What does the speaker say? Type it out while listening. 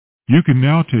You can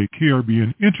now take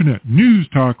KRBN Internet News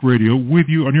Talk Radio with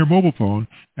you on your mobile phone,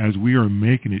 as we are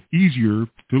making it easier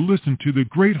to listen to the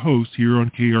great hosts here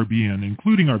on KRBN,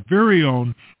 including our very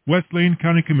own West Lane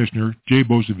County Commissioner, Jay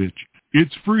Bozovich.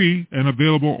 It's free and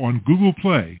available on Google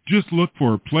Play. Just look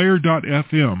for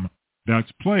player.fm.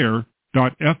 That's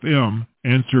player.fm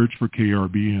and search for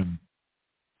KRBN.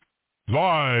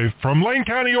 Live from Lane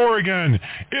County, Oregon,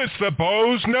 it's the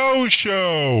Boze Noze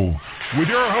Show with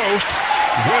your host,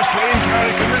 West Lane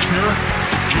County Commissioner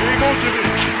Jay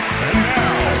Bozovich. And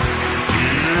now,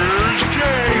 here's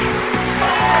Jay.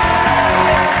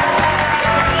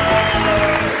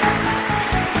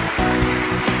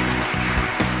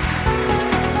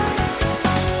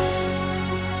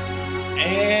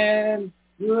 And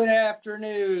good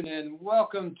afternoon, and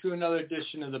welcome to another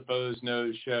edition of the Boze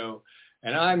Noze Show.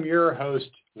 And I'm your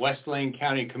host, West Lane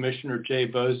County Commissioner Jay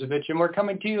Bozovich, and we're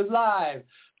coming to you live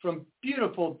from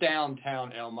beautiful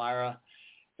downtown Elmira.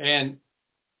 And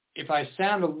if I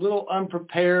sound a little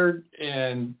unprepared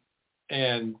and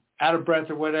out of breath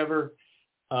or whatever,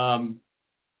 one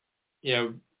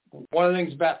of the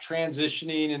things about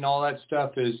transitioning and all that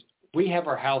stuff is we have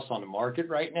our house on the market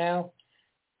right now,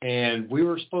 and we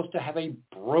were supposed to have a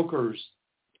broker's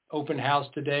open house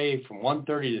today from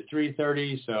 1:30 to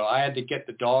 3:30, so I had to get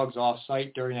the dogs off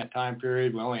site during that time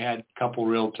period. We only had a couple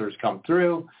realtors come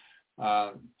through,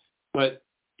 but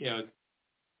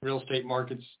real estate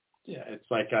markets, it's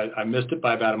like I missed it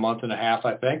by about a month and a half,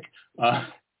 I think.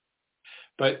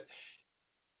 But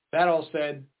that all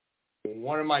said,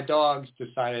 one of my dogs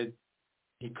decided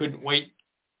he couldn't wait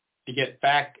to get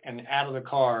back and out of the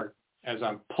car. As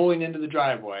I'm pulling into the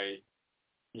driveway,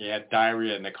 he had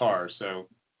diarrhea in the car, so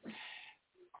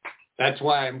that's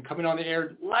why I'm coming on the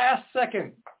air last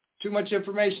second. Too much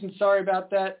information. Sorry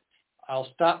about that.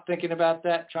 I'll stop thinking about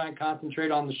that, try and concentrate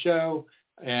on the show,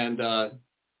 and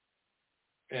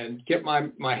get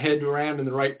my head around in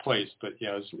the right place. But,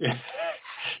 you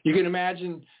can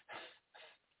imagine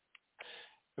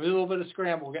it was a little bit of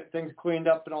scramble, get things cleaned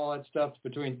up and all that stuff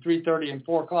between 3:30 and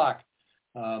 4 o'clock.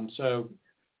 So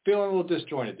feeling a little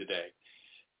disjointed today.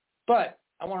 But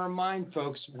I want to remind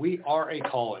folks, we are a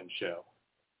call-in show.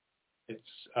 It's,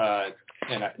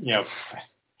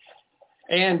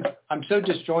 and I'm so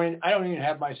disjointed, I don't even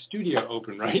have my studio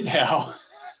open right now.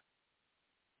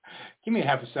 Give me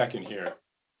half a second here.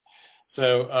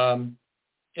 So,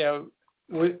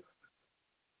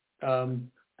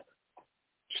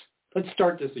 let's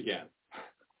start this again.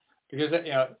 Because,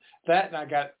 that and I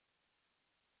got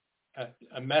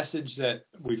a message that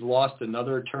we've lost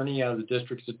another attorney out of the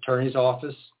district's attorney's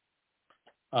office.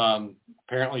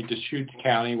 Apparently Deschutes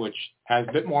County, which has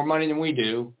a bit more money than we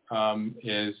do,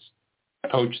 is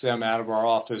poached them out of our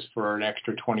office for an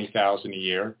extra $20,000 a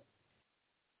year.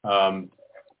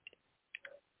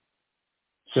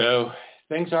 So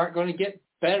things aren't going to get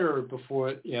better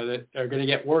before, that are going to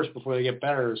get worse before they get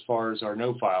better as far as our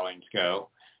no filings go.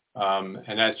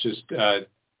 And that's just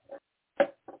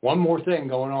one more thing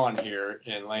going on here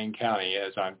in Lane County.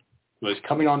 As I was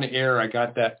coming on the air, I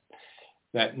got that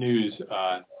news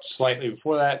slightly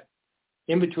before that,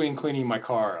 in between cleaning my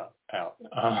car out.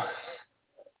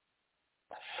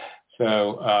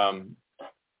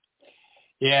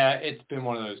 It's been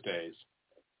one of those days.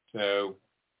 So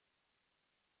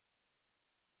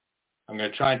I'm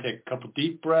going to try and take a couple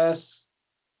deep breaths,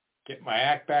 get my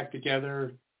act back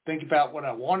together, think about what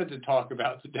I wanted to talk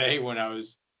about today when I was,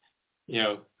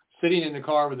 sitting in the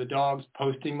car with the dogs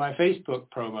posting my Facebook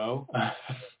promo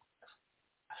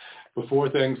before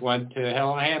things went to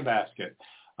hell in a handbasket.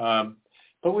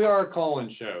 But we are a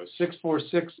call-in show,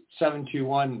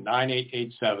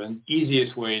 646-721-9887,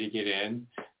 easiest way to get in.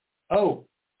 Oh,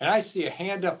 and I see a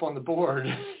hand up on the board.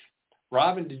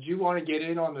 Robin, did you want to get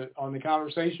in on the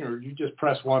conversation, or did you just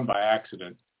press 1 by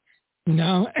accident?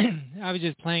 No, I was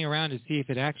just playing around to see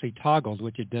if it actually toggled,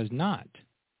 which it does not.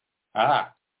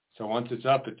 So once it's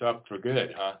up for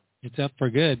good, huh? It's up for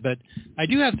good. But I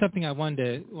do have something I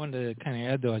wanted to kind of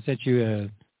add, though. I sent you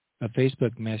a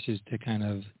Facebook message to kind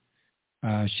of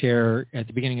share at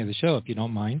the beginning of the show, if you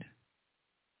don't mind.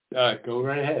 Go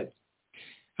right ahead.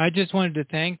 I just wanted to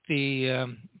thank the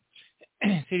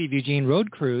City of Eugene road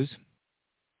crews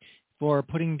for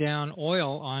putting down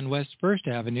oil on West 1st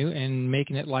Avenue and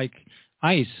making it like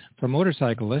ice for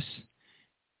motorcyclists.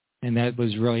 And that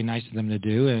was really nice of them to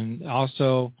do. And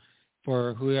also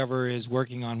for whoever is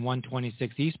working on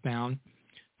 126 eastbound,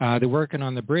 they're working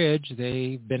on the bridge.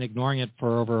 They've been ignoring it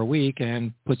for over a week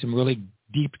and put some really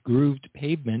deep grooved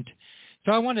pavement.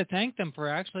 So I want to thank them for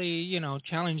actually,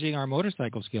 challenging our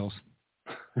motorcycle skills.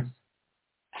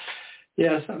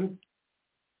 Yes,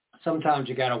 sometimes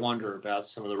you got to wonder about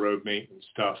some of the road maintenance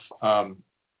stuff.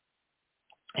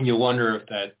 And you wonder if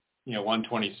that,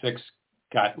 126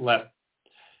 got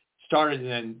started,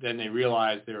 and then they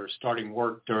realized they were starting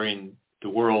work during the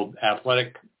World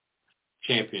Athletic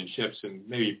Championships and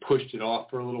maybe pushed it off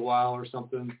for a little while or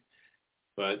something.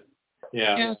 But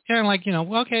yeah. Yeah, it's kind of like,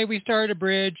 okay, we started a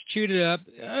bridge, chewed it up,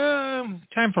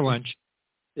 time for lunch.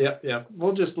 Yeah.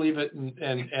 We'll just leave it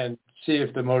and see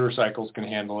if the motorcycles can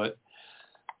handle it.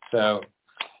 So,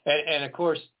 and of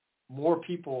course, more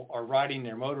people are riding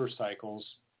their motorcycles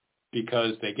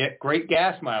because they get great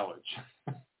gas mileage,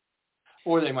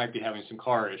 or they might be having some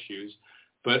car issues.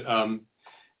 But I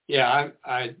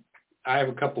have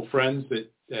a couple friends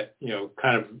that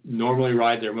kind of normally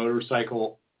ride their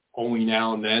motorcycle only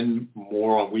now and then,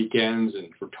 more on weekends and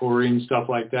for touring, stuff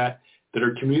like that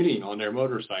are commuting on their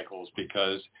motorcycles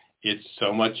because it's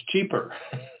so much cheaper.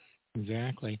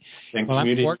 Exactly. Than well,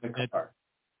 commuting I'm in the car.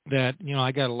 That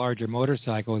I got a larger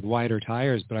motorcycle with wider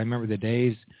tires, but I remember the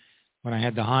days when I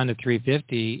had the Honda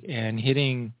 350 and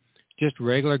hitting just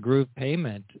regular groove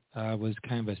pavement was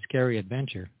kind of a scary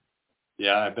adventure.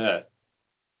 Yeah, I bet.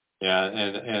 Yeah,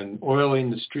 and oiling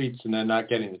the streets and then not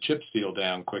getting the chip seal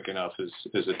down quick enough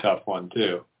is a tough one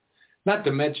too. Not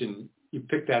to mention you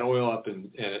pick that oil up and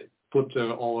it flips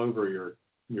all over your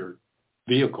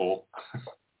vehicle.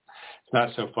 It's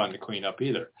not so fun to clean up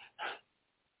either.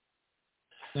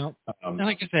 No,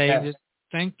 like I say, just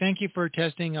thank you for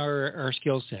testing our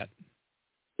skill set.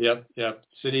 Yep.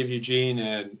 City of Eugene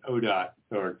and ODOT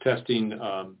are testing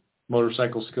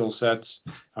motorcycle skill sets.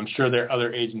 I'm sure there are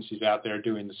other agencies out there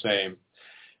doing the same.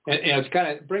 And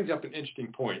it brings up an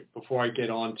interesting point before I get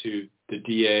on to the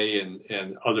DA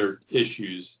and other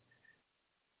issues.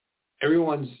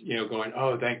 Everyone's, going,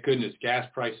 oh, thank goodness gas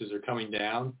prices are coming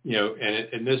down,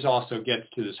 and this also gets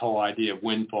to this whole idea of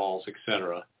windfalls, et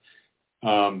cetera.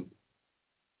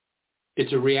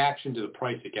 It's a reaction to the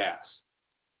price of gas.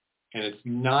 And it's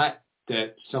not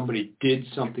that somebody did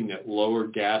something that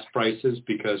lowered gas prices,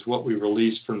 because what we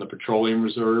released from the Petroleum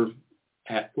Reserve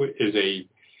is a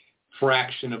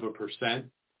fraction of a percent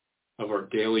of our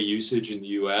daily usage in the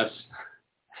U.S.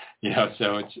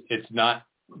 So it's not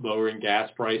lowering gas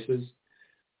prices.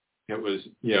 It was,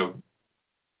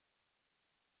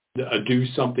 a do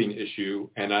something issue,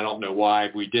 and I don't know why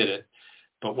we did it.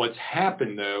 But what's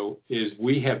happened, though, is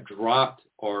we have dropped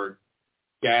our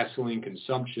gasoline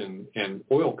consumption and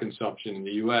oil consumption in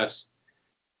the U.S.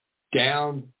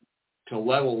 down to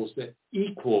levels that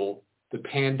equal the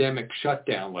pandemic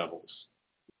shutdown levels.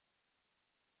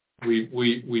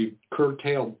 We've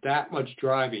curtailed that much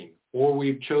driving, or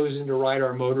we've chosen to ride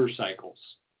our motorcycles,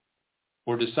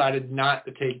 or decided not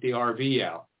to take the RV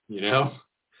out,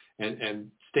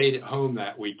 and stayed at home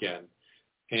that weekend.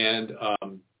 And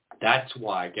that's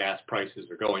why gas prices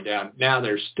are going down. Now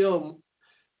they're still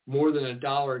more than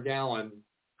 $1 a gallon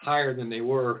higher than they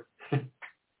were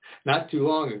not too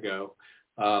long ago.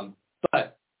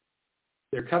 But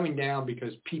they're coming down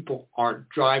because people aren't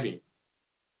driving.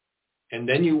 And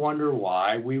then you wonder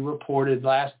why we reported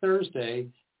last Thursday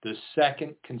the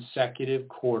second consecutive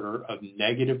quarter of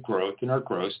negative growth in our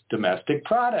gross domestic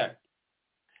product.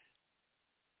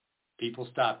 People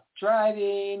stop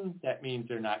driving. That means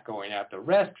they're not going out to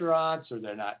restaurants, or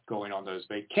they're not going on those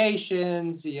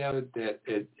vacations, and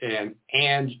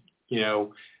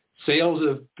sales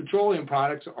of petroleum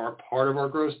products are part of our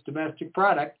gross domestic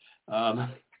product.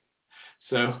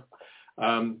 So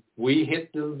we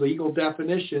hit the legal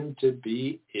definition to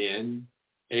be in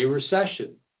a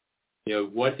recession.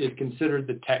 What is considered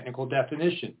the technical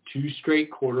definition? 2 straight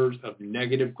quarters of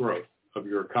negative growth of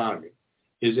your economy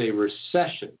is a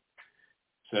recession.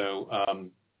 So,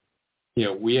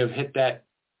 we have hit that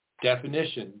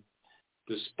definition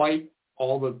despite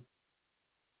all the,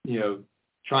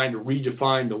 trying to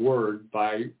redefine the word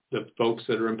by the folks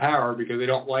that are in power, because they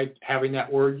don't like having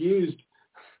that word used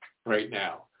right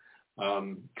now,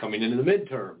 coming into the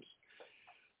midterms.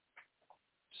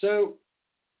 So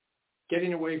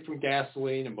getting away from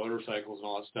gasoline and motorcycles and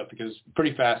all that stuff, because it's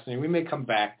pretty fascinating. We may come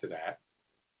back to that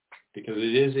because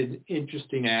it is an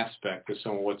interesting aspect of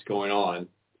some of what's going on.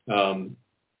 And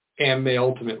may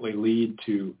ultimately lead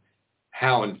to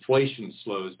how inflation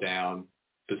slows down,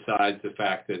 besides the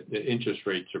fact that the interest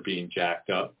rates are being jacked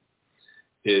up,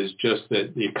 is just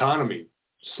that the economy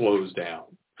slows down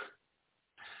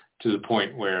to the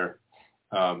point where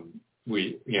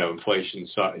inflation,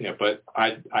 but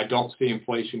I don't see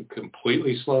inflation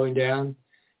completely slowing down,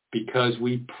 because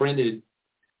we printed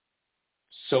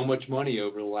so much money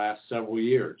over the last several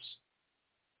years.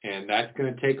 And that's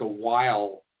going to take a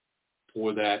while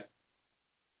for that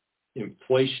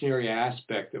inflationary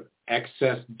aspect of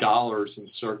excess dollars in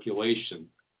circulation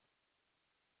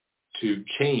to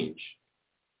change.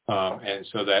 And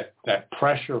so that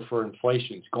pressure for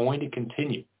inflation is going to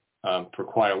continue for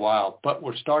quite a while. But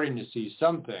we're starting to see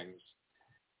some things,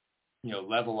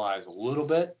 levelize a little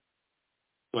bit.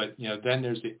 But, then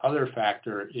there's the other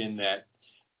factor in that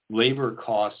labor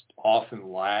costs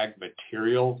often lag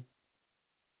material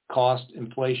cost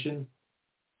inflation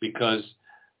because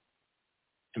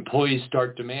employees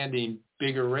start demanding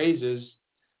bigger raises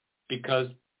because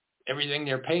everything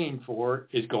they're paying for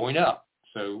is going up.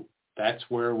 So that's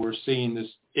where we're seeing this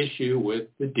issue with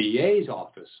the DA's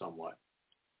office somewhat.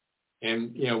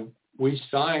 And, we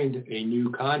signed a new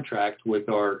contract with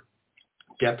our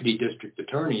deputy district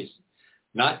attorneys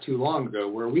not too long ago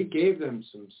where we gave them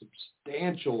some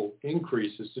substantial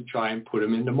increases to try and put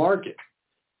them into market.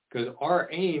 Because our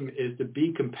aim is to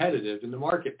be competitive in the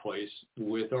marketplace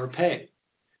with our pay.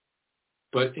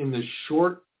 But in the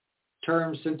short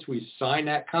term since we signed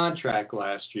that contract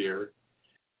last year,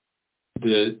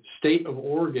 the state of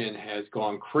Oregon has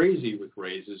gone crazy with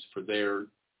raises for their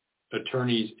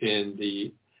attorneys in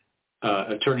the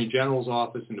Attorney General's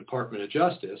office and Department of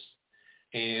Justice.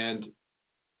 And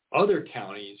other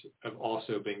counties have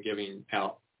also been giving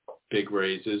out big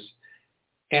raises.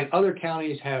 And other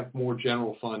counties have more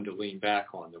general fund to lean back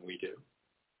on than we do.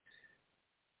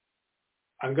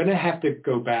 I'm going to have to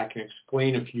go back and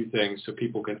explain a few things so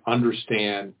people can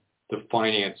understand the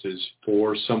finances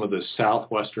for some of the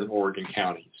southwestern Oregon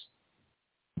counties.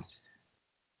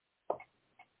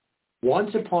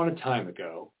 Once upon a time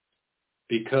ago,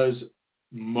 because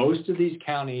most of these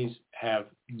counties have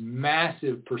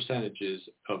massive percentages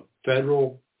of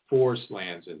federal forest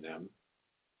lands in them,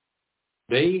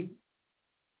 they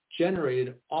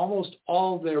generated almost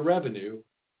all of their revenue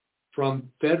from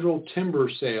federal timber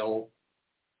sale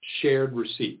shared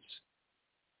receipts.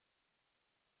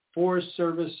 Forest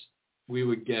Service, we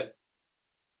would get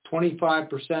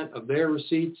 25% of their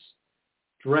receipts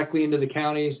directly into the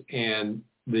counties, and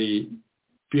the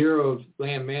Bureau of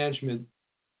Land Management,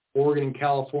 Oregon and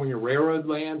California railroad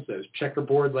lands, those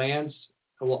checkerboard lands,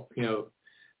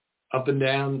 up and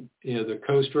down, the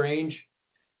Coast Range,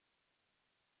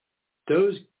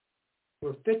 those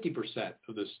were 50%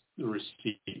 of the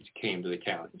receipts came to the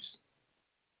counties.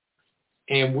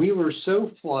 And we were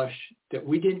so flush that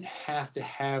we didn't have to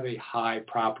have a high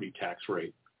property tax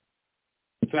rate.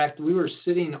 In fact, we were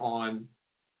sitting on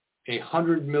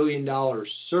 $100 million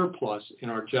surplus in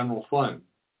our general fund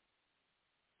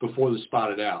before the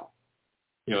spotted owl,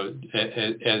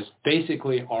 as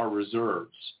basically our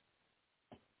reserves.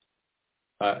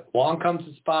 Along comes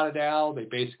the spotted owl. They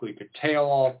basically curtail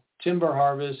all timber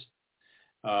harvest.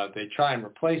 They try and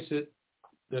replace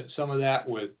some of that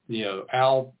with,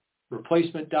 owl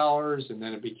replacement dollars, and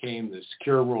then it became the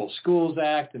Secure Rural Schools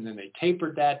Act, and then they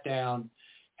tapered that down,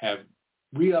 have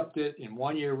re-upped it in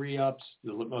 1-year re-ups.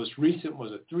 The most recent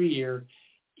was a 3-year.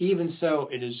 Even so,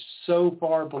 it is so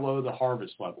far below the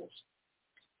harvest levels.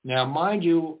 Now, mind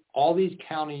you, all these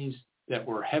counties that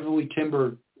were heavily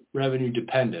timber revenue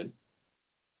dependent,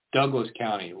 Douglas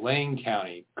County, Lane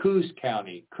County, Coos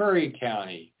County, Curry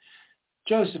County,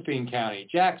 Josephine County,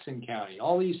 Jackson County,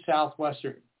 all these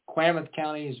southwestern, Klamath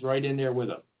County is right in there with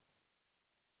them.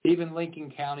 Even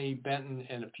Lincoln County, Benton,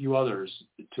 and a few others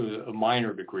to a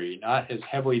minor degree, not as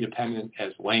heavily dependent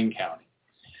as Lane County.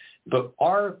 But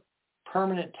our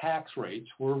permanent tax rates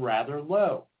were rather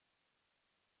low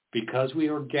because we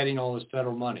were getting all this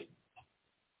federal money.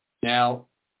 Now,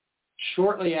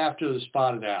 shortly after the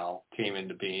spotted owl came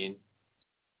into being,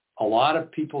 a lot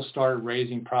of people started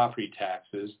raising property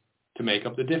taxes to make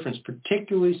up the difference,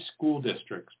 particularly school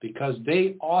districts, because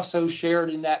they also shared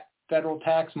in that federal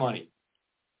tax money.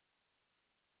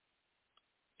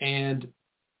 And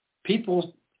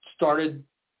people started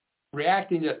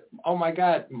reacting to, oh my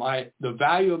God, the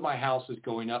value of my house is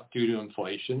going up due to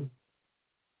inflation,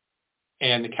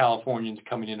 and the Californians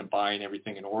coming in and buying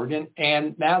everything in Oregon,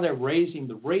 and now they're raising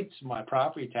the rates of my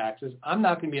property taxes. I'm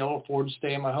not going to be able to afford to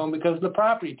stay in my home because of the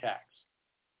property tax.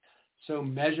 So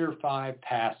Measure 5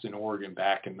 passed in Oregon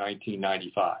back in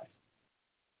 1995,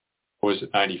 or was it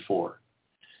 94,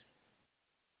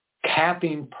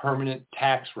 capping permanent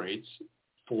tax rates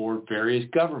for various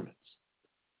governments,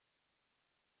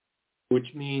 which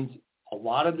means a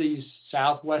lot of these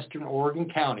southwestern Oregon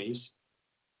counties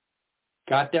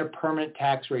got their permanent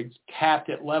tax rates capped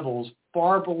at levels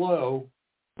far below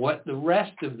what the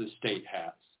rest of the state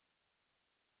has.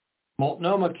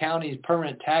 Multnomah County's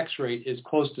permanent tax rate is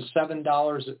close to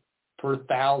 $7 per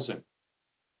thousand.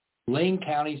 Lane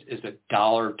County's is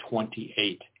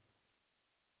 $1.28.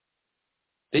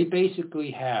 They basically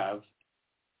have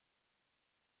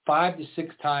 5 to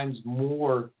 6 times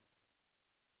more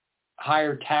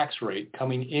higher tax rate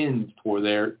coming in for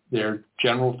their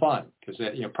general fund, because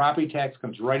property tax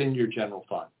comes right into your general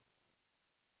fund.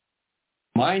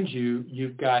 Mind you,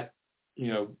 you've got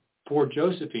Port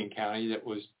Josephine County that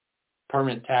was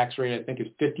permanent tax rate, I think, is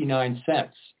 59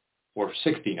 cents or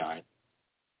 69,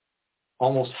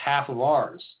 almost half of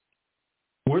ours.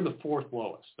 We're the fourth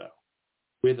lowest, though.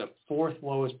 We're the fourth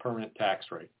lowest permanent tax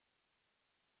rate.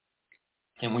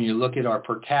 And when you look at our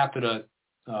per capita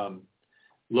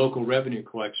local revenue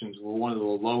collections, we're one of the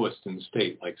lowest in the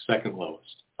state, like second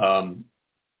lowest.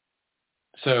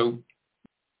 So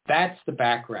that's the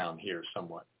background here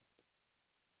somewhat.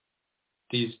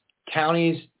 These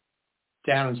counties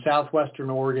down in southwestern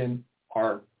Oregon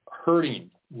are hurting.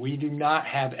 We do not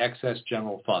have excess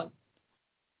general fund.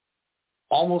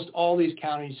 Almost all these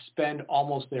counties spend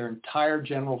almost their entire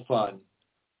general fund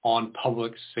on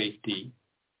public safety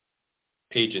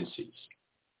agencies.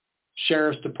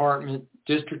 Sheriff's Department,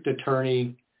 district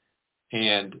attorney,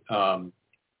 and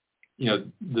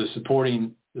the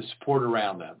support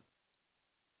around them.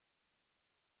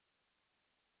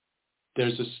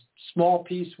 There's a small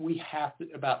piece we have to,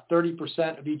 about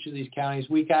 30% of each of these counties,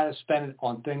 we got to spend it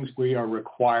on things we are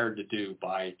required to do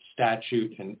by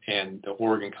statute and the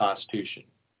Oregon Constitution.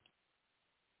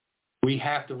 We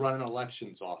have to run an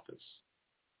elections office.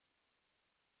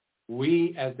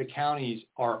 We, as the counties,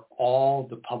 are all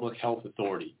the public health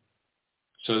authority.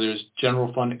 So there's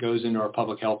general fund that goes into our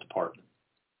public health department.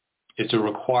 It's a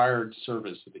required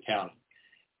service of the county.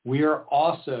 We are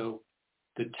also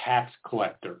the tax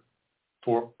collector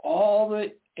for all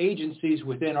the agencies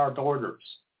within our borders.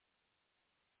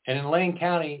 And in Lane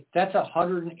County, that's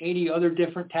 180 other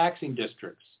different taxing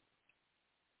districts.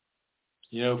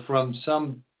 From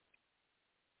some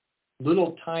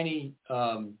little tiny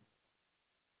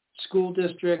school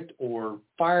district or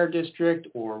fire district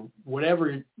or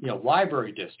whatever,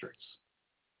 library districts,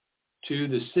 to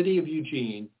the city of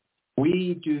Eugene.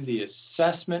 We do the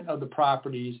assessment of the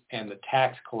properties and the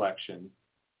tax collection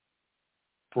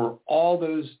for all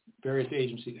those various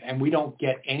agencies, and we don't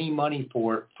get any money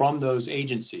for it from those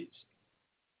agencies.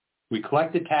 We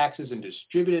collect the taxes and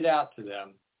distribute it out to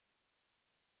them,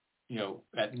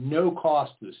 at no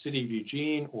cost to the city of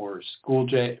Eugene or School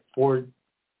J,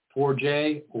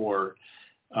 4J or,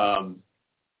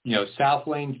 South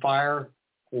Lane Fire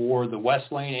or the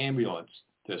West Lane Ambulance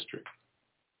District.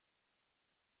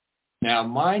 Now,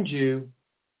 mind you,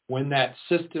 when that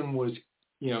system was,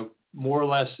 more or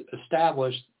less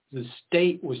established, the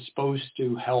state was supposed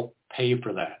to help pay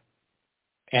for that.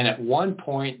 And at one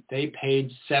point, they paid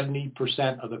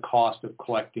 70% of the cost of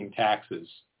collecting taxes,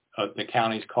 of the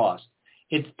county's cost.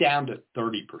 It's down to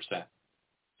 30%.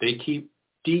 They keep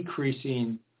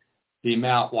decreasing the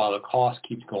amount while the cost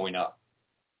keeps going up.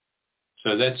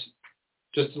 So that's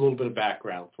just a little bit of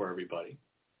background for everybody.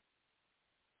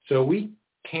 So we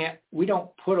don't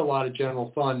put a lot of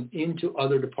general fund into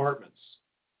other departments.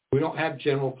 We don't have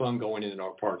general fund going into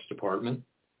our parks department.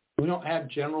 We don't have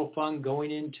general fund going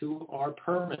into our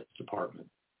permits department.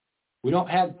 We don't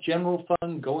have general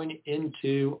fund going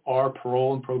into our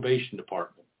parole and probation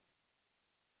department,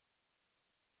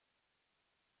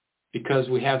 because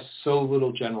we have so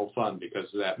little general fund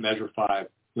because of that Measure 5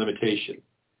 limitation.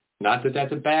 Not that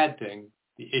that's a bad thing.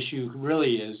 The issue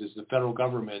really is the federal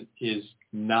government is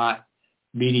not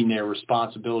meeting their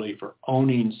responsibility for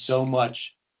owning so much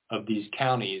of these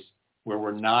counties where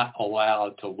we're not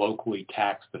allowed to locally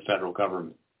tax the federal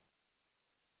government.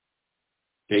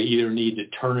 They either need to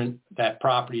turn that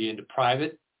property into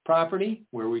private property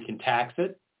where we can tax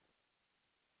it,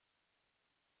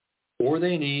 or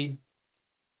they need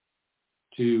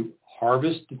to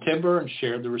harvest the timber and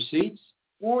share the receipts,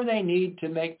 or they need to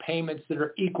make payments that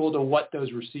are equal to what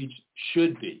those receipts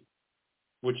should be,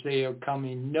 which they are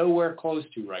coming nowhere close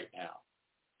to right now,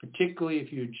 particularly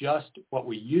if you adjust what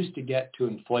we used to get to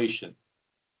inflation.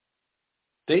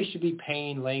 They should be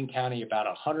paying Lane County about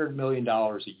 $100 million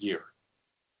a year.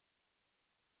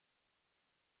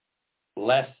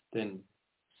 Less than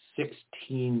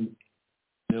 16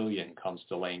 million comes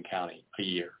to Lane County a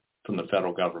year from the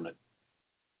federal government.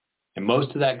 And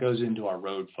most of that goes into our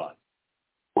road fund,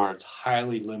 where it's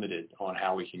highly limited on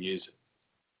how we can use it.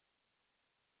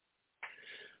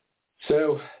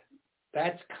 So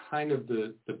that's kind of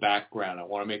the background. I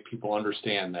want to make people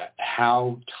understand that,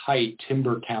 how tight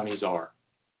timber counties are.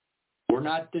 We're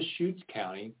not Deschutes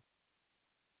County,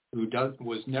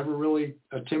 was never really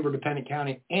a timber-dependent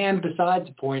county, and besides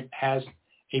the point, has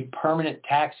a permanent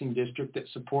taxing district that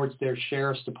supports their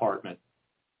sheriff's department,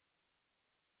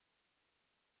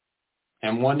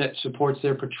 and one that supports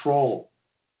their patrol.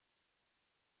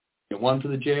 one for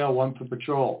the jail, one for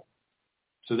patrol.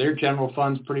 So their general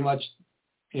funds pretty much,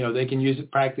 they can use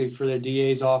it practically for their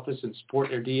DA's office and support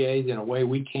their DAs in a way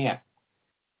we can't,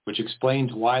 which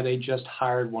explains why they just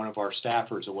hired one of our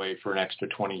staffers away for an extra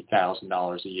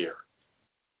 $20,000 a year.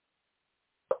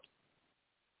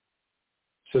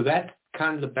 So that's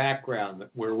kind of the background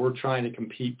where we're trying to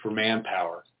compete for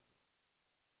manpower.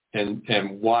 And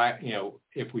why,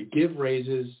 if we give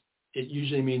raises, it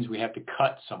usually means we have to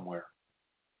cut somewhere,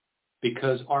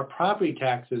 because our property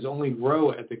taxes only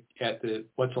grow at the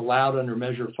what's allowed under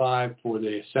Measure 5 for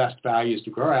the assessed values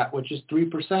to grow at, which is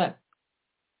 3%.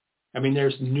 I mean,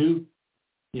 there's new,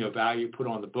 value put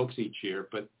on the books each year,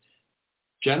 but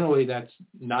generally that's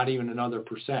not even another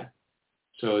percent.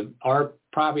 So our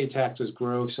property taxes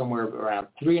grow somewhere around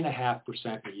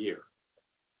 3.5% a year.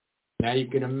 Now you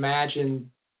can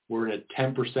imagine we're in a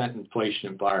 10% inflation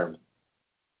environment.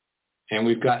 And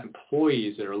we've got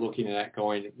employees that are looking at that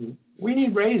going, we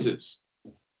need raises.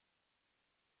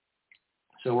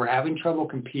 So we're having trouble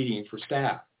competing for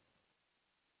staff.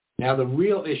 Now the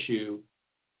real issue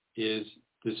is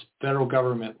this federal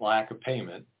government lack of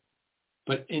payment.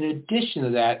 But in addition to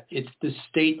that, it's the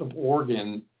state of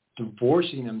Oregon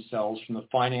divorcing themselves from the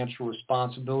financial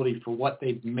responsibility for what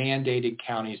they've mandated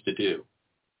counties to do.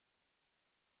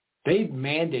 They've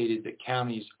mandated that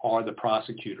counties are the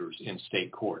prosecutors in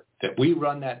state court, that we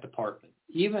run that department.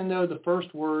 Even though the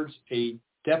first words a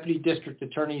deputy district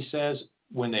attorney says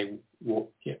when they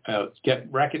get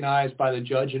recognized by the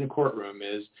judge in a courtroom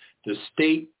is the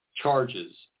state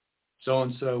charges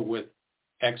so-and-so with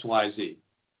XYZ.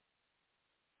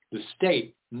 The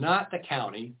state, not the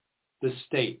county, the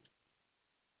state.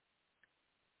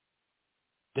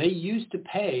 They used to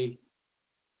pay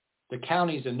the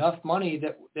counties enough money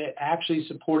that actually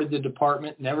supported the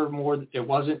department. Never more, it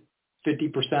wasn't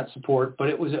 50% support, but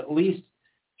it was at least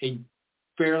a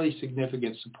fairly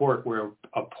significant support where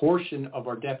a portion of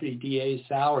our deputy DA's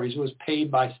salaries was paid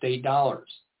by state dollars.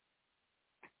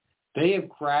 They have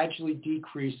gradually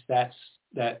decreased that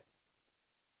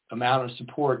amount of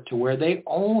support to where they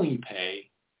only pay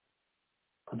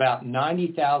about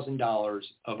 $90,000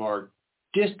 of our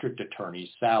district attorney's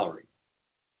salary.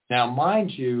 Now,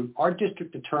 mind you, our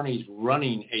district attorney's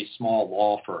running a small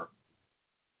law firm.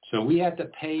 So we have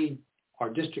to pay our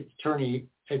district attorney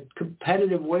a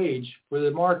competitive wage for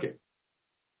the market,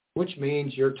 which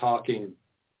means you're talking,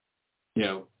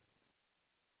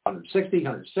 160,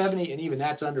 170, and even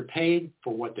that's underpaid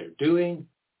for what they're doing.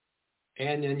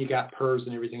 And then you got PERS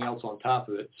and everything else on top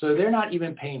of it. So they're not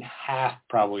even paying half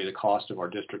probably the cost of our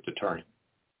district attorney.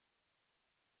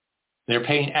 They're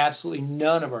paying absolutely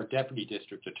none of our deputy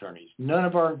district attorneys, none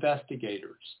of our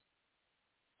investigators.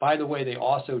 By the way, they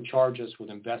also charge us with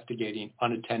investigating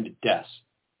unattended deaths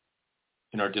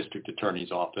in our district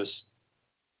attorney's office.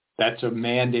 That's a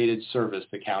mandated service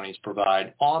the counties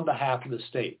provide on behalf of the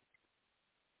state.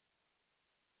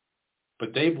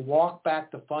 But they've walked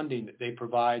back the funding that they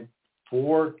provide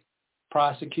for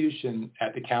prosecution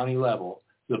at the county level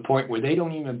to the point where they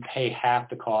don't even pay half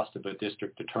the cost of a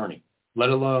district attorney, let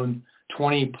alone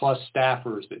 20 plus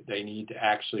staffers that they need to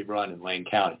actually run in Lane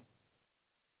County.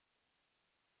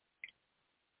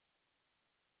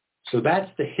 So that's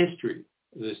the history,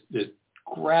 this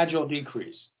gradual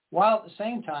decrease, while at the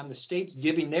same time the state's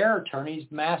giving their attorneys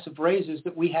massive raises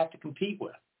that we have to compete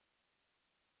with.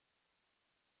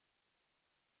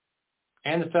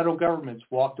 And the federal government's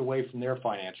walked away from their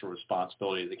financial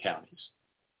responsibility to the counties.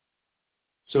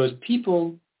 So as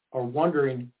people are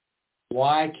wondering,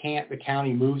 why can't the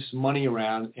county move some money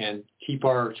around and keep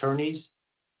our attorneys?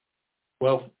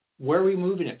 Well, where are we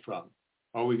moving it from?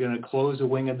 Are we going to close a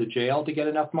wing of the jail to get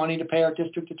enough money to pay our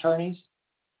district attorneys?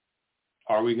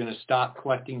 Are we going to stop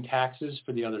collecting taxes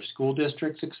for the other school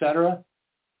districts, et cetera?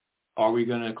 Are we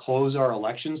going to close our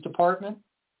elections department?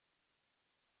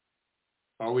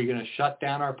 Are we going to shut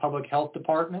down our public health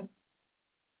department?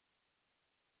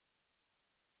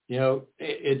 And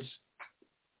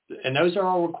those are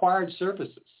all required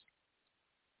services.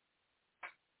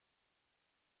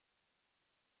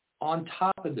 On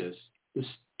top of this, the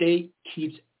state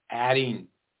keeps adding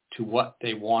to what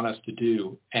they want us to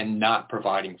do and not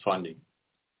providing funding.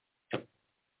 A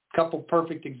couple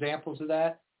perfect examples of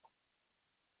that.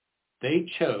 They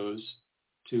chose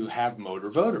to have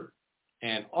motor voter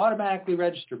and automatically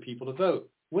register people to vote,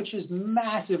 which has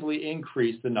massively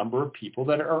increased the number of people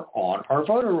that are on our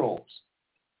voter rolls.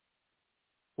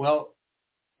 Well,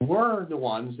 we're the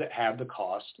ones that have the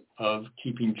cost of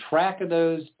keeping track of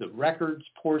those, the records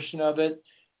portion of it,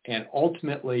 and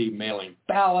ultimately mailing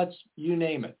ballots, you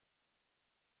name it.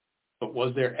 But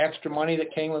was there extra money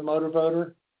that came with motor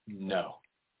voter? No.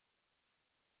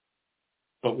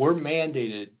 but we're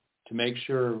mandated to make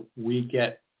sure we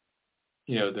get,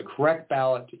 the correct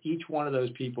ballot to each one of those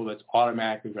people that's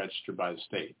automatically registered by the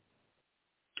state.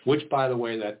 Which, by the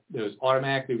way, that those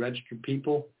automatically registered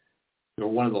people, they're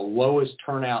one of the lowest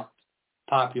turnout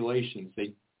populations.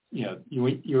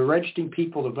 You're registering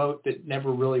people to vote that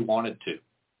never really wanted to.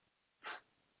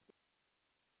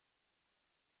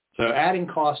 So adding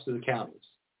cost to the counties.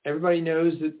 Everybody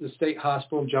knows that the state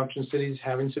hospital in Junction City is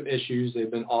having some issues. They've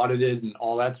been audited and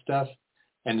all that stuff.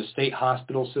 And the state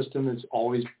hospital system has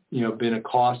always, been a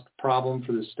cost problem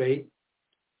for the state.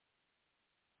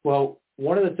 Well,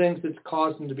 one of the things that's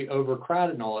caused them to be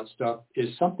overcrowded and all that stuff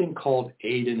is something called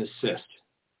aid and assist,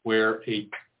 where a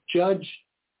judge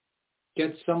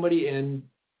gets somebody in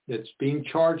that's being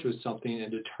charged with something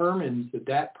and determines that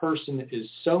that person is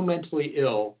so mentally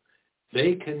ill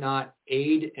they cannot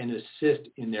aid and assist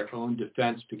in their own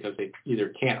defense because they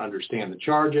either can't understand the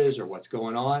charges or what's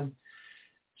going on.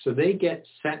 So they get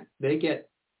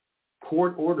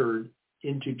court ordered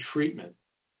into treatment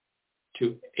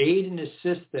to aid and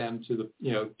assist them to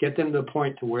get them to the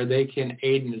point to where they can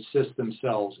aid and assist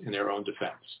themselves in their own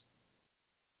defense.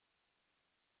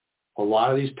 A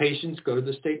lot of these patients go to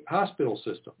the state hospital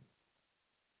system.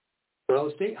 Well,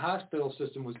 the state hospital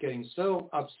system was getting so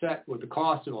upset with the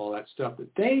cost of all that stuff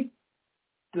that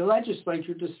the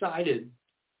legislature decided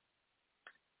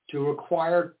to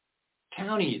require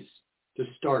counties to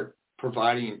start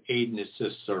providing aid and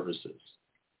assist services.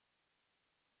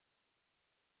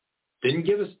 Didn't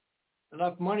give us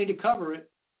enough money to cover it.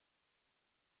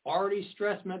 Already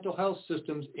stressed mental health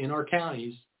systems in our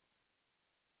counties,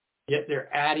 yet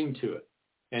they're adding to it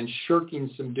and shirking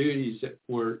some duties that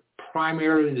were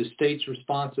primarily the state's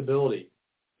responsibility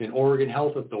in Oregon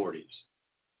health authorities.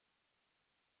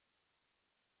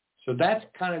 So that's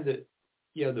kind of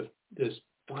this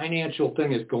financial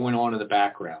thing that's going on in the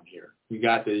background here. We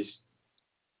got these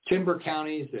timber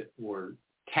counties that were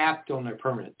capped on their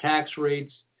permanent tax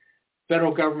rates.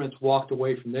 Federal government's walked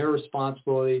away from their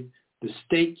responsibility. The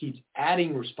state keeps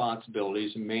adding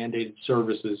responsibilities and mandated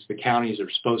services the counties are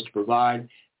supposed to provide,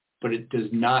 but it does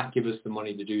not give us the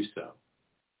money to do so.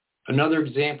 Another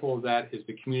example of that is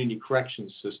the community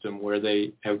corrections system, where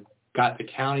they have got the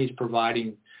counties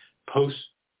providing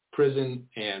post-prison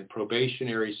and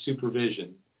probationary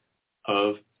supervision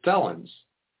of felons,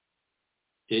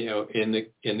 in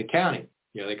the county.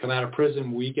 They come out of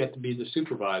prison, we get to be the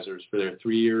supervisors for their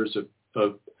 3 years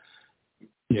of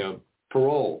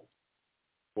parole.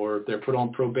 Or if they're put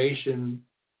on probation,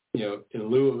 in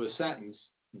lieu of a sentence,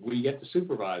 we get to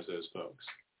supervise those folks.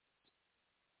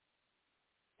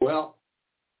 Well,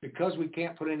 because we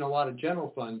can't put in a lot of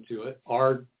general fund to it,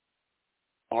 our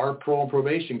parole and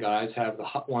probation guys have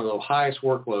one of the highest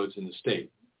workloads in the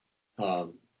state,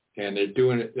 and they're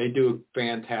doing it. They do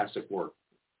fantastic work.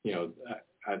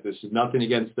 This is nothing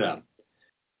against them,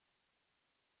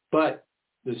 but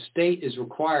the state is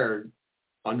required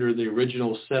under the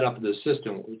original setup of the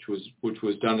system, which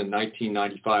was done in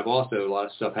 1995. Also, a lot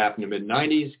of stuff happened in the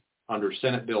mid-90s under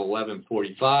Senate Bill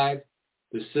 1145.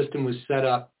 The system was set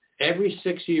up every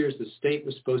 6 years. The state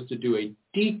was supposed to do a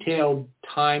detailed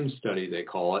time study, they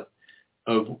call it,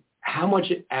 of how much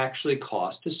it actually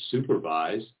costs to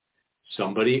supervise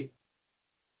somebody,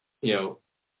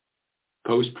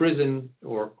 post-prison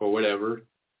or whatever,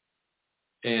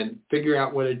 and figure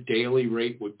out what a daily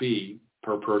rate would be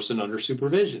per person under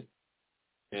supervision,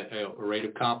 a rate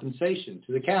of compensation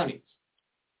to the counties.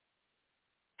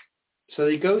 So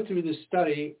they go through this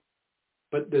study,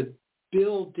 but the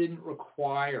bill didn't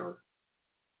require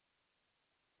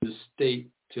the state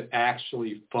to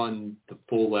actually fund the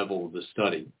full level of the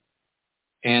study.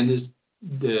 And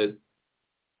the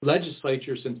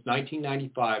legislature since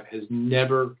 1995 has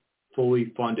never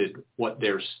fully funded what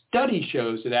their study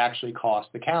shows it actually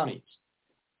costs the counties.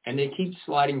 And they keep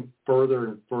sliding further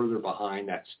and further behind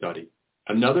that study.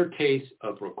 Another case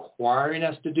of requiring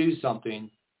us to do something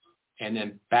and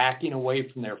then backing away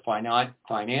from their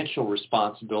financial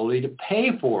responsibility to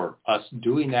pay for us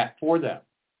doing that for them.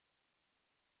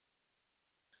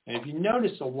 And if you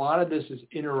notice, a lot of this is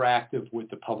interactive with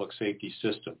the public safety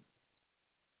system.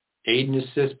 Aid and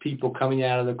assist people coming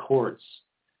out of the courts,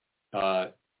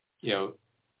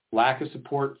 lack of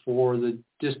support for the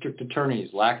district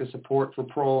attorneys, lack of support for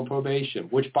parole and probation,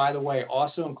 which, by the way,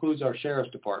 also includes our sheriff's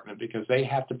department because they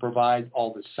have to provide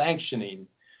all the sanctioning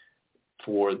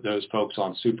for those folks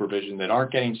on supervision that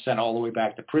aren't getting sent all the way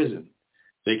back to prison.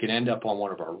 They can end up on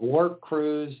one of our work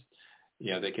crews.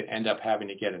 They could end up having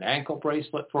to get an ankle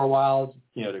bracelet for a while,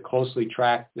 to closely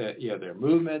track their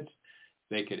movements.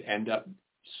 They could end up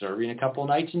serving a couple of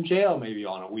nights in jail, maybe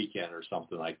on a weekend or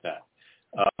something like that.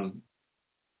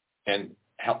 And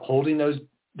holding those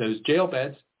jail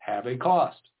beds have a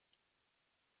cost.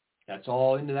 That's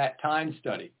all into that time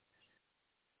study.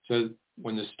 So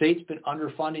when the state's been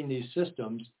underfunding these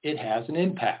systems, it has an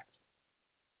impact.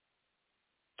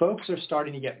 Folks are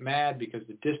starting to get mad because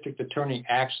the district attorney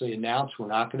actually announced we're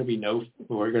going to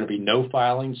be no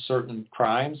filing certain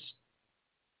crimes.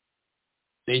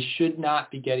 They should not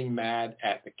be getting mad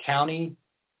at the county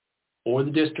or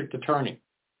the district attorney.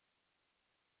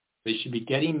 They should be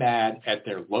getting mad at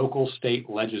their local state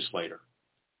legislator.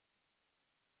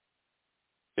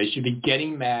 They should be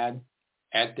getting mad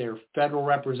at their federal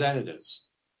representatives.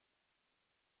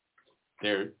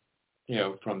 They're,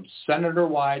 from Senator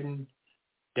Wyden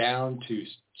down to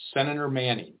Senator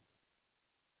Manning,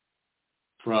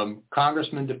 from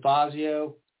Congressman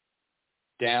DeFazio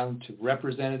down to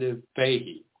Representative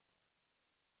Fahey.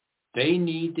 They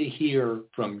need to hear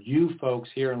from you folks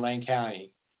here in Lane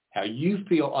County how you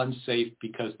feel unsafe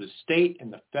because the state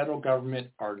and the federal government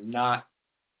are not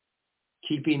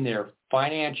keeping their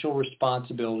financial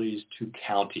responsibilities to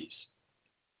counties.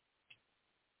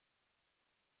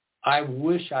 I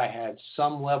wish I had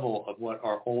some level of what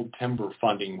our old timber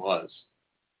funding was.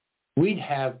 We'd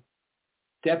have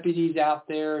deputies out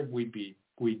there. We'd be,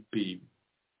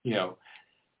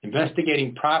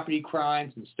 investigating property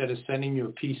crimes instead of sending you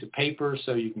a piece of paper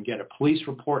so you can get a police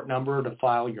report number to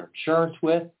file your insurance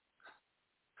with.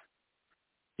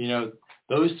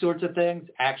 Those sorts of things,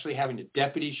 actually having a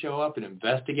deputy show up and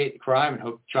investigate the crime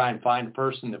and try and find the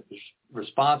person that was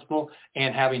responsible,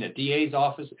 and having a DA's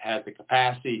office that has the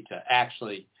capacity to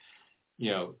actually,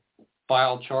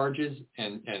 file charges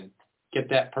and get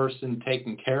that person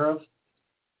taken care of.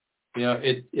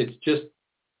 It's just,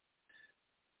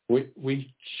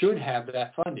 we should have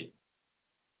that funding.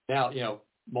 Now,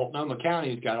 Multnomah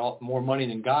County's got more money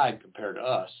than God compared to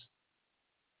us.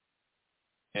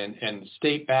 And the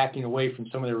state backing away from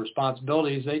some of their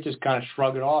responsibilities, they just kind of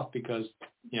shrug it off because,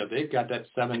 they've got that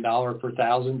 $7 per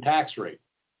thousand tax rate.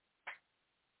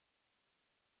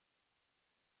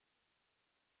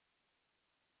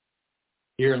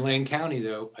 Here in Lane County,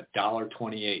 though,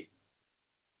 $1.28.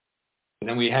 And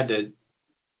then we had to,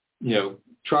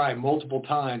 try multiple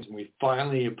times, and we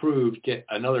finally approved, get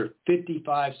another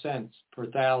 55 cents per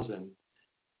thousand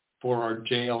for our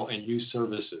jail and youth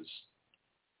services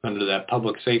under that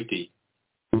public safety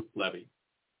levy,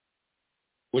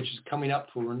 which is coming up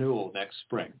for renewal next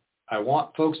spring. I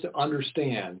want folks to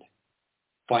understand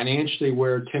financially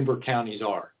where timber counties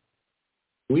are.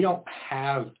 We don't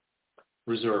have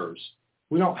reserves.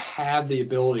 We don't have the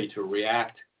ability to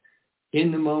react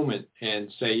in the moment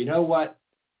and say, you know what,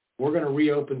 we're going to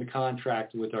reopen the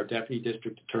contract with our deputy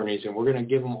district attorneys and we're going to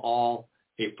give them all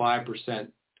a 5%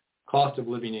 cost of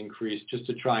living increase just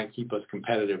to try and keep us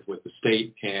competitive with the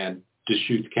state and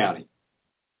Deschutes County.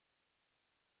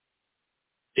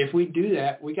 If we do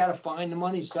that, we got to find the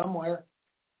money somewhere.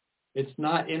 It's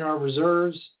not in our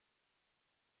reserves.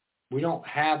 We don't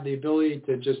have the ability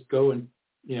to just go and,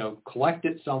 collect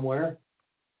it somewhere.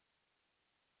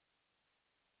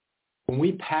 When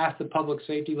we passed the public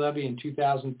safety levy in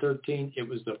 2013, it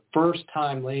was the first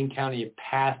time Lane County had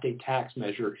passed a tax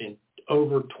measure in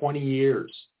over 20 years.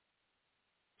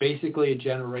 Basically a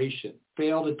generation.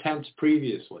 Failed attempts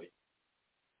previously.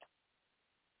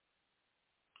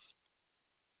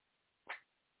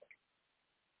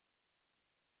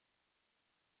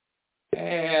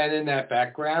 And in that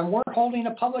background, we're holding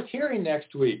a public hearing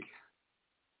next week.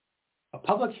 A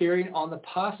public hearing on the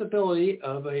possibility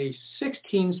of a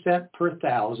 16 cent per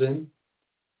thousand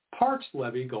parks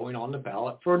levy going on the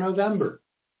ballot for November.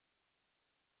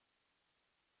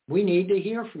 We need to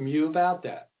hear from you about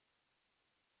that.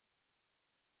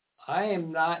 I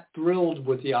am not thrilled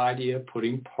with the idea of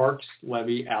putting parks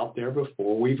levy out there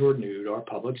before we've renewed our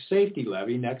public safety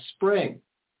levy next spring.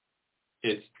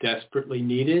 It's desperately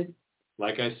needed.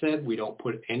 Like I said, we don't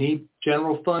put any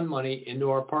general fund money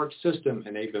into our park system,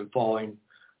 and they've been falling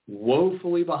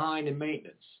woefully behind in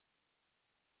maintenance.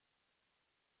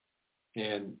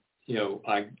 And,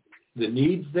 the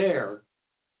need's there,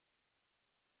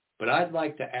 but I'd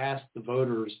like to ask the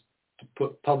voters to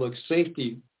put public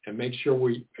safety and make sure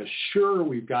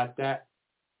we've got that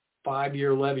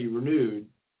 5-year levy renewed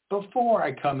before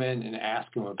I come in and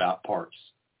ask them about parks.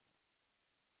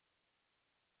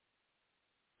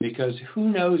 Because who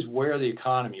knows where the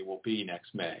economy will be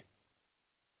next May.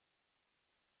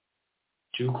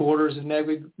 2 quarters of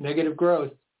negative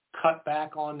growth, cut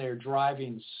back on their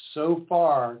driving so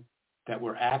far that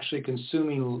we're actually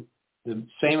consuming the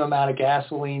same amount of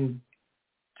gasoline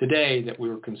today that we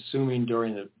were consuming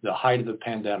during the height of the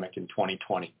pandemic in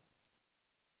 2020.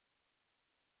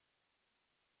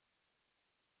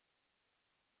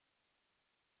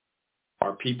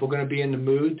 Are people going to be in the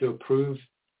mood to approve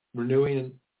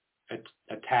renewing a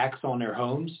tax on their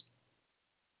homes?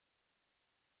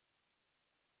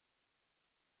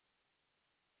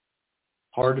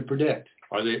 Hard to predict.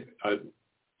 Are they?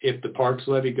 If the Parks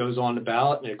levy goes on the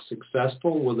ballot and it's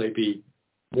successful, will they be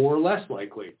more or less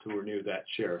likely to renew that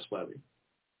sheriff's levy?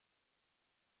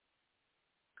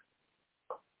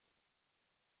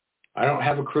 I don't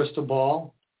have a crystal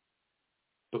ball,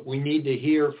 but we need to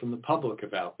hear from the public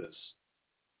about this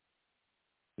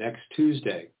next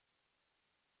Tuesday.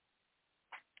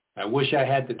 I wish I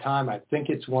had the time. I think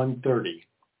it's 1:30,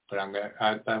 but I'm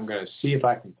gonna see if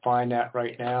I can find that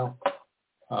right now,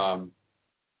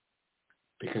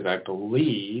 because I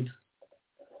believe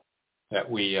that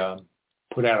we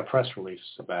put out a press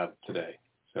release about it today.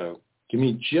 So give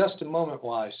me just a moment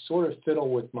while I sort of fiddle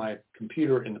with my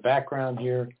computer in the background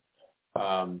here.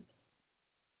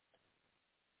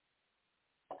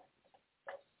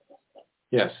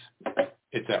 Yes,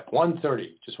 it's at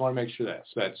 1:30. Just want to make sure that.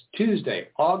 So that's Tuesday,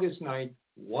 August 9th,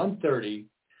 1:30.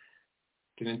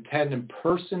 You can attend in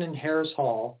person in Harris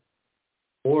Hall,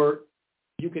 or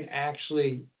you can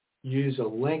actually use a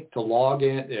link to log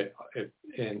in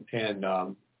and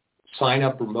sign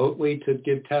up remotely to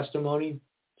give testimony.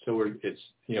 So it's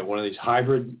one of these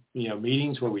hybrid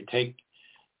meetings where we take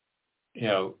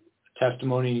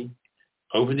testimony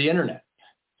over the internet.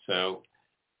 So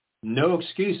no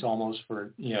excuse almost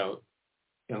for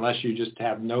unless you just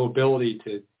have no ability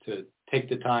to take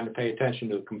the time to pay attention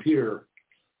to the computer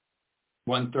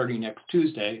 1:30 next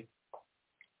Tuesday,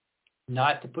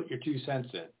 not to put your 2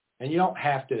 cents in. And you don't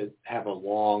have to have a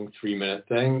long 3-minute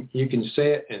thing. You can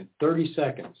say it in 30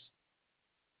 seconds.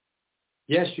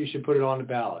 Yes, you should put it on the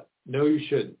ballot. No, you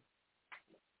shouldn't.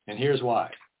 And here's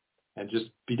why. And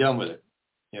just be done with it.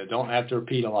 Don't have to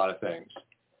repeat a lot of things.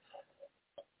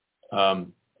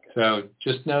 So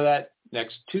just know that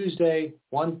next Tuesday,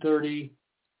 1:30,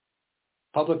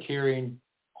 public hearing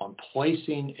on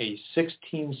placing a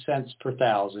 16 cents per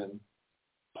thousand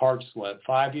parks levy,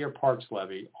 5-year parks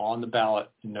levy on the ballot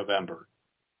in November.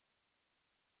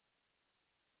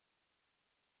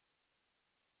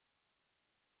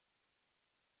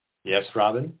 Yes,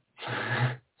 Robin?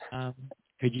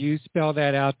 Could you spell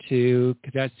that out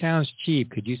because that sounds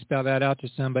cheap. Could you spell that out to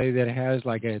somebody that has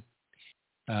like a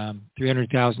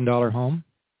 $300,000 home?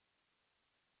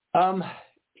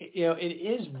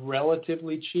 It is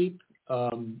relatively cheap,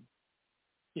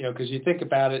 because you think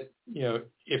about it,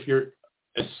 if your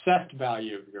assessed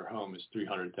value of your home is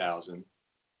 $300,000,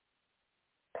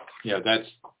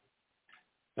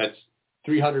 that's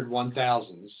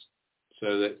 301,000.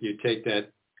 So that you take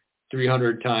that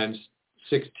 300 times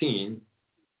 16,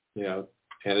 and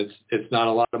it's not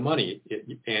a lot of money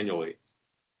annually.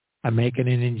 I'm making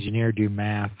an engineer do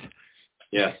math.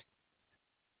 Yes.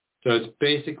 So it's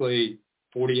basically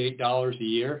 $48 a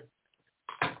year.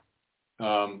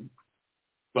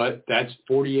 But that's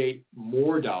 $48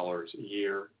 more a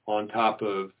year on top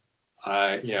of,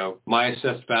 my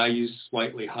assessed value is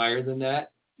slightly higher than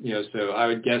that. So I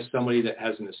would guess somebody that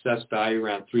has an assessed value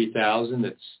around $3,000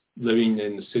 that's living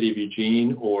in the city of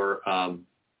Eugene or,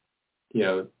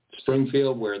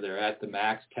 Springfield, where they're at the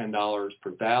max $10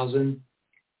 per thousand.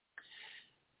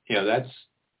 That's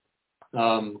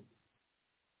on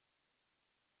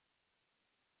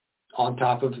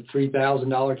top of a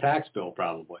 $3,000 tax bill,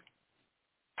 probably.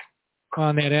 Well,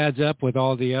 and that adds up with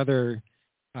all the other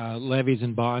levies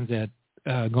and bonds that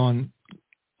go on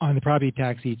the property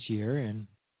tax each year. And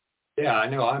yeah, I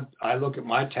know. I look at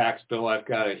my tax bill. I've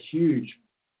got a huge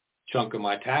chunk of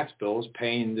my tax bill is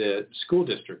paying the school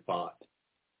district bond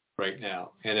right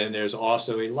now, and then there's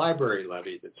also a library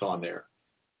levy that's on there.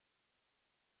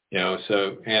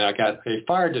 And I got a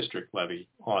fire district levy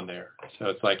on there. So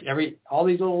it's like all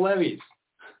these little levies.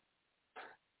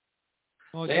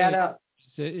 Well, they add up.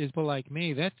 Is like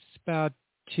me. That's about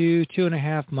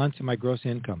 2.5 months of my gross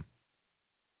income.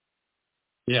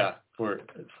 Yeah, for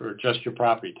just your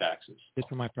property taxes. Just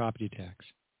for my property tax.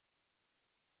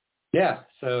 Yeah,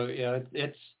 so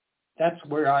that's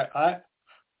where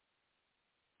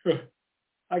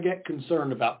I get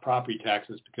concerned about property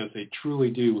taxes because they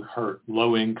truly do hurt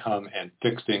low income and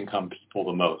fixed income people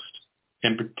the most,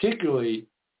 and particularly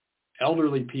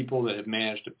elderly people that have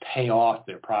managed to pay off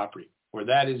their property, where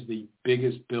that is the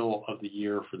biggest bill of the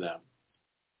year for them.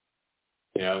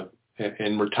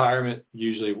 In retirement,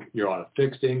 usually you're on a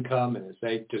fixed income, and as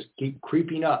they just keep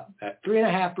creeping up, that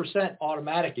 3.5%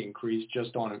 automatic increase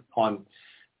just on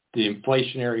the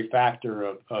inflationary factor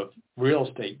of real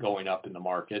estate going up in the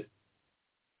market.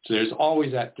 So there's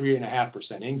always that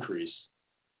 3.5% increase,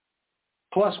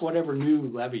 plus whatever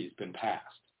new levy has been passed.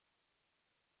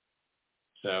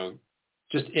 So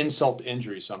just insult to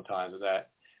injury sometimes of that.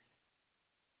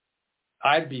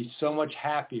 I'd be so much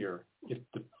happier if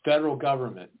the federal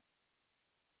government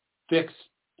fixed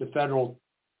the federal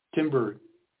timber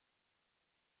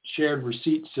shared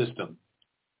receipt system,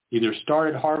 either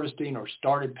started harvesting or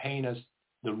started paying us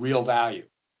the real value.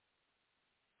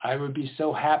 I would be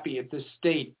so happy if the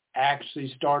state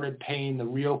actually started paying the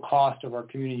real cost of our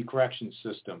community corrections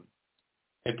system,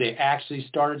 if they actually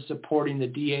started supporting the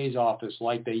DA's office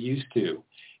like they used to,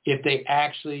 if they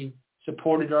actually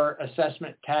supported our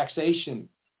assessment taxation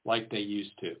like they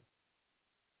used to.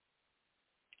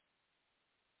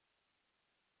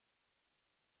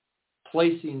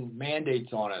 Placing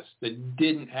mandates on us that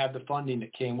didn't have the funding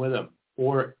that came with them,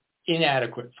 or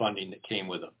inadequate funding that came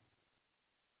with them.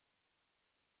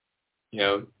 You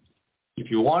know, if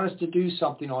you want us to do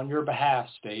something on your behalf,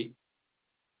 state,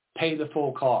 pay the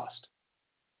full cost.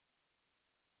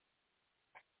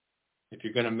 If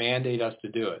you're going to mandate us to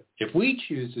do it. If we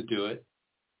choose to do it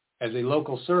as a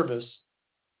local service,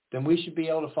 then we should be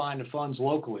able to find the funds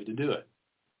locally to do it.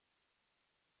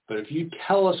 But if you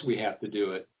tell us we have to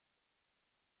do it,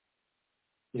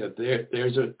 you know,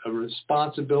 there's a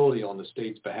responsibility on the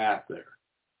state's behalf there.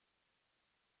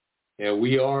 You know,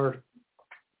 we are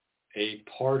a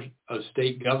part of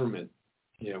state government.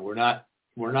 You know, we're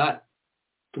not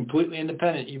completely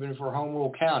independent, even for home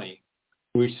rule county.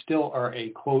 We still are a,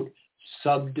 quote,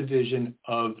 subdivision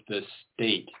of the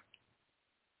state.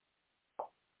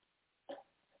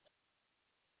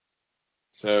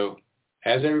 So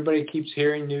as everybody keeps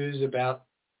hearing news about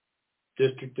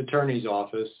district attorney's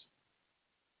office,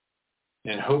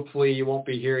 and hopefully you won't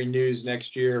be hearing news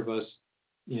next year of us,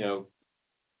 you know,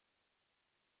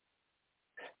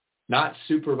 not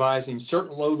supervising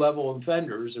certain low-level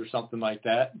offenders or something like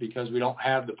that because we don't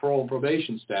have the parole and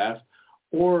probation staff,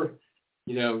 or,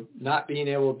 you know, not being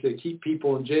able to keep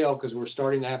people in jail because we're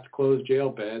starting to have to close jail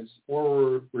beds, or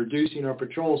we're reducing our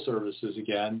patrol services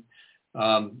again.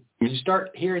 When you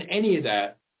start hearing any of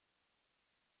that,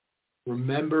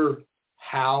 remember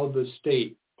how the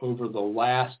state over the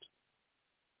last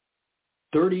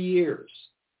 30 years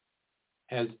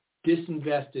has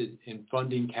disinvested in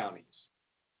funding counties,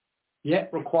 yet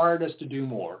required us to do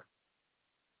more,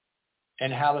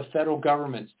 and how the federal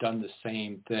government's done the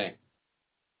same thing.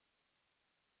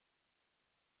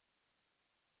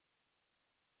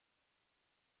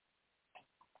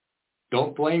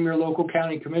 Don't blame your local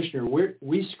county commissioner.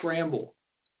 We scramble.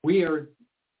 We are,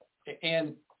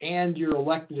 and your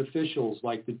elected officials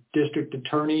like the district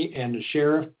attorney and the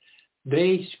sheriff,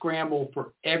 they scramble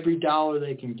for every dollar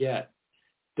they can get.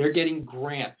 They're getting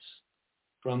grants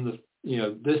from the, you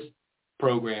know, this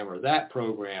program or that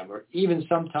program, or even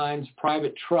sometimes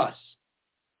private trusts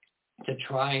to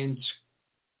try and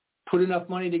put enough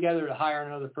money together to hire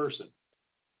another person.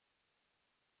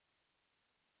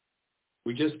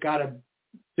 We just got a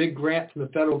big grant from the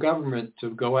federal government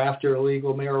to go after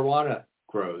illegal marijuana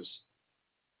grows.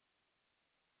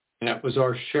 And it was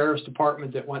our sheriff's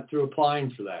department that went through applying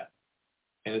for that.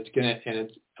 And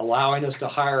it's allowing us to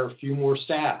hire a few more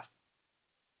staff.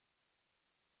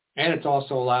 And it's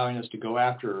also allowing us to go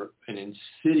after an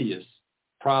insidious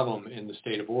problem in the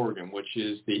state of Oregon, which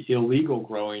is the illegal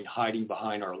growing hiding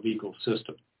behind our legal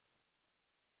system.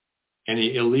 And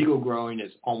the illegal growing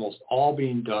is almost all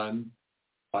being done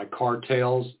by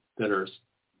cartels that are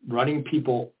running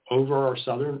people over our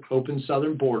open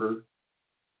southern border,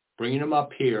 bringing them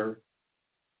up here,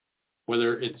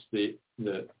 whether it's the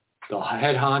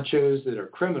head honchos that are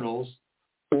criminals,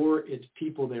 or it's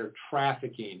people that are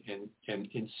trafficking and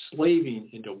enslaving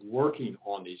into working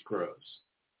on these grows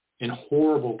in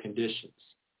horrible conditions.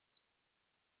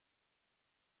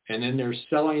 And then they're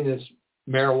selling this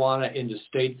marijuana into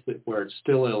states where it's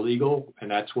still illegal, and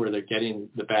that's where they're getting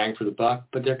the bang for the buck.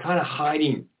 But they're kind of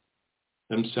hiding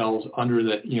themselves under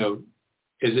the, you know,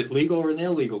 is it legal or an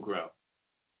illegal grow?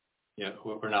 You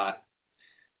know, or not.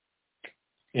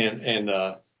 And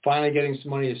finally getting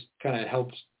some money to kind of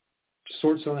help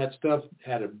sort some of that stuff.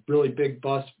 Had a really big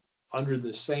bust under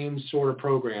the same sort of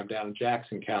program down in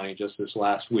Jackson County just this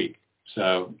last week.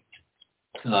 So,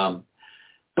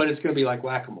 but it's going to be like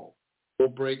whack-a-mole.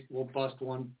 We'll bust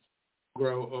one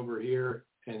grow over here,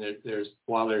 and there's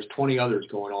 20 others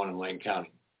going on in Lane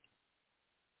County.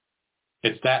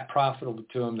 It's that profitable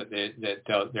to them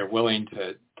that they're willing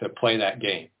to play that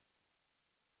game.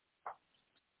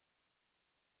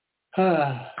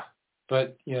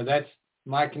 But, you know, that's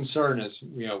my concern is,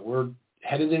 you know, we're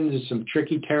headed into some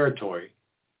tricky territory.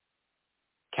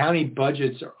 County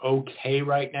budgets are okay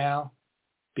right now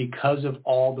because of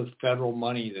all the federal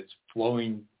money that's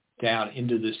flowing down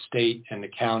into the state and the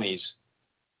counties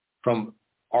from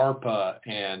ARPA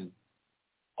and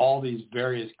all these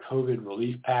various COVID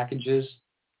relief packages,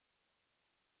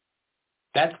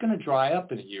 that's going to dry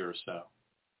up in a year or so.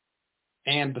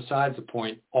 And besides the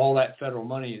point, all that federal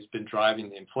money has been driving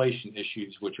the inflation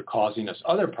issues, which are causing us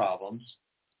other problems.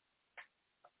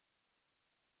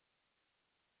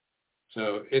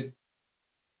 So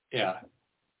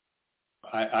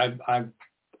I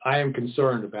am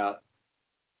concerned about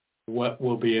what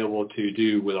we'll be able to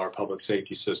do with our public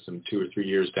safety system 2 or 3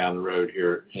 years down the road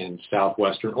here in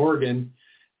southwestern Oregon,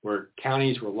 where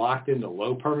counties were locked into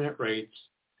low permanent rates,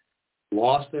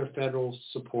 lost their federal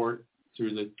support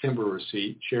through the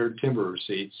shared timber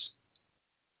receipts,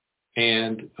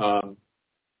 and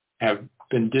have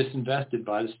been disinvested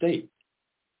by the state.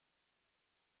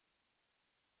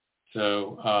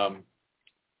 So,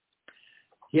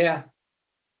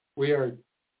 we are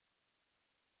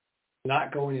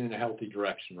not going in a healthy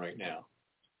direction right now,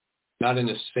 not in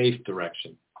a safe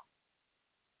direction.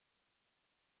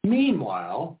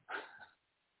 Meanwhile,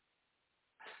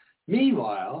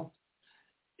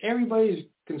 everybody's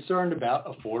concerned about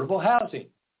affordable housing.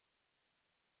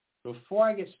 Before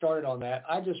I get started on that,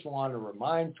 I just want to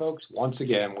remind folks, once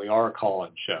again, we are a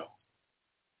call-in show.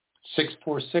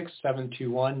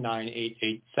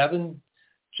 646-721-9887.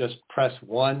 Just press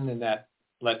 1, and that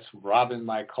lets Robin,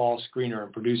 my call screener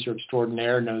and producer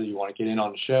extraordinaire, know that you want to get in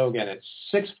on the show. Again, it's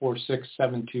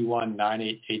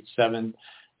 646-721-9887.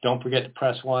 Don't forget to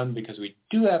press 1, because we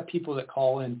do have people that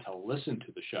call in to listen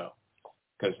to the show,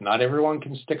 because not everyone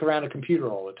can stick around a computer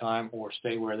all the time or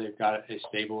stay where they've got a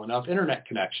stable enough internet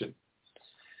connection.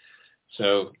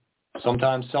 So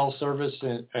sometimes cell service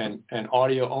and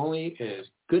audio only is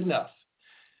good enough.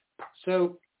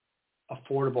 So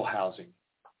affordable housing.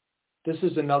 This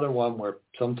is another one where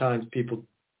sometimes people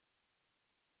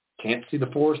can't see the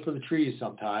forest for the trees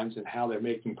sometimes, and how they're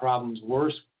making problems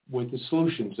worse with the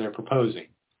solutions they're proposing.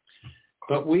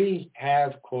 But we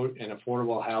have, quote, an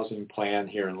affordable housing plan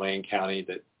here in Lane County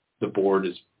that the board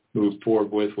has moved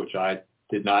forward with, which I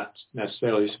did not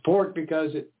necessarily support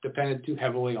because it depended too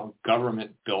heavily on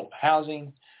government-built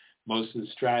housing. Most of the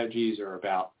strategies are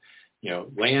about,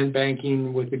 land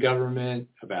banking with the government,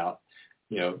 about,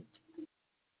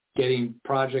 getting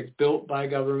projects built by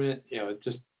government.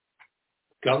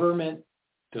 Government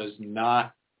does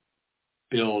not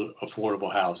build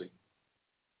affordable housing.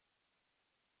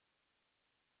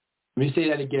 Let me say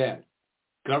that again.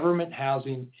 Government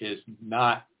housing is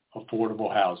not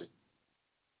affordable housing.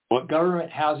 What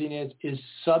government housing is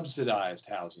subsidized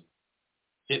housing.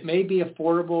 It may be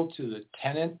affordable to the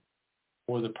tenant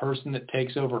or the person that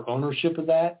takes over ownership of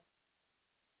that,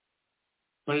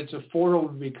 but it's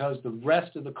affordable because the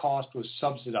rest of the cost was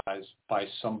subsidized by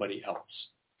somebody else.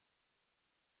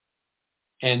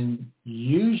 And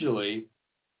usually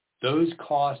those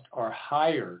costs are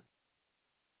higher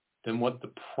than what the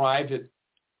private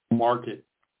market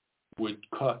would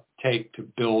take to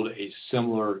build a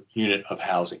similar unit of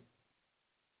housing.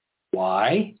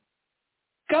 Why?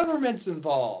 Government's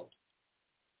involved.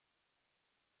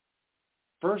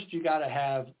 First, you got to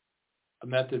have a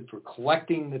method for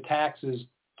collecting the taxes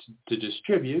to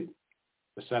distribute.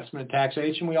 Assessment and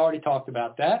taxation, we already talked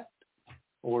about that.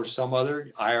 Or some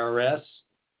other IRS,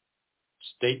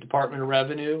 State Department of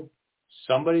Revenue.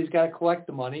 Somebody's got to collect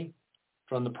the money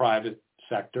from the private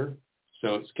sector.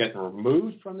 So it's getting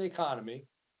removed from the economy,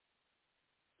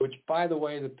 which, by the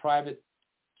way, the private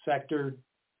sector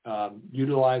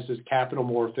utilizes capital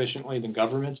more efficiently than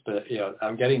governments, but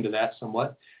I'm getting to that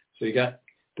somewhat. So you got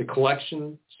the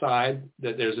collection side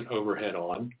that there's an overhead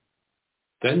on.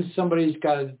 Then somebody's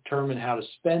got to determine how to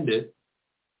spend it,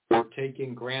 or take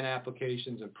in grant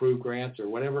applications, approved grants, or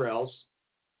whatever else.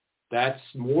 That's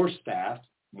more staff,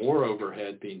 more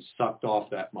overhead being sucked off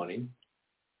that money.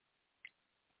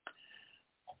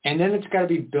 And then it's got to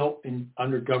be built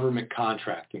under government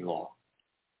contracting law.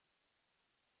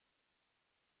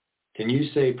 Can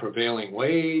you say prevailing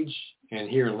wage? And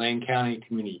here in Lane County,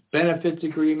 community benefits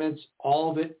agreements,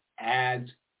 all of it adds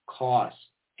costs.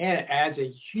 And it adds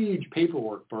a huge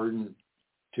paperwork burden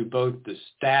to both the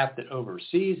staff that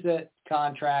oversees the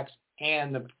contracts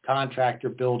and the contractor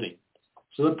building.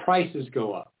 So the prices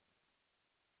go up.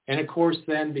 And of course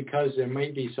then, because there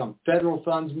may be some federal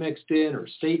funds mixed in or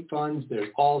state funds, there's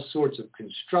all sorts of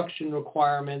construction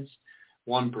requirements,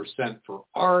 1% for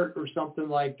art or something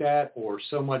like that, or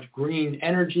so much green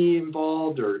energy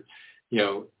involved, or,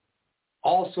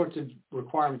 all sorts of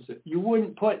requirements that you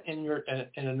wouldn't put in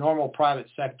a normal private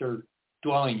sector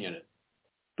dwelling unit.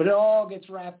 But it all gets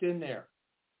wrapped in there.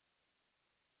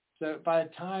 So by the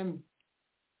time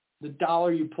the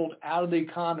dollar you pulled out of the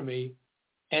economy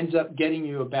ends up getting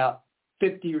you about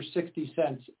 50 or 60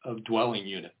 cents of dwelling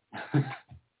unit.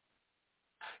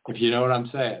 If you know what I'm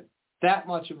saying. That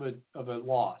much of a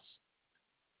loss.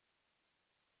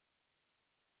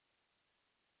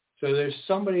 So there's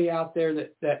somebody out there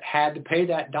that had to pay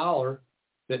that dollar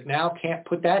that now can't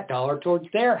put that dollar towards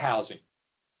their housing.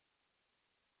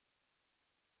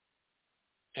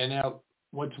 And now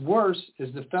what's worse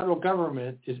is the federal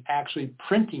government is actually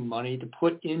printing money to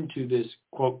put into this,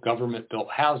 quote, government-built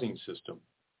housing system.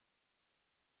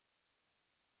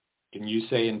 Can you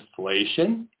say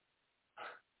inflation?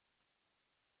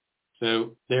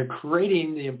 So they're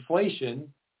creating the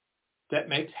inflation that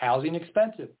makes housing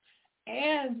expensive.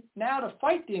 And now to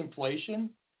fight the inflation,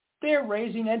 they're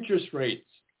raising interest rates,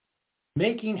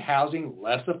 making housing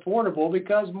less affordable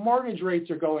because mortgage rates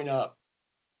are going up.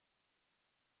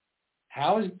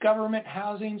 How is government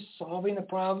housing solving the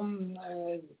problem?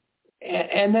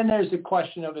 And then there's the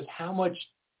question of how much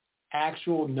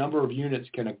actual number of units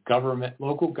can a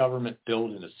local government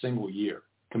build in a single year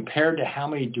compared to how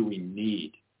many do we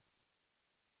need?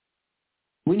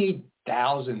 We need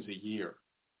thousands a year.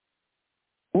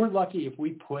 We're lucky if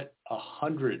we put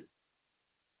 100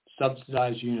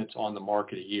 subsidized units on the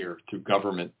market a year through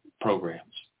government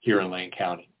programs here in Lane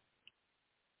County.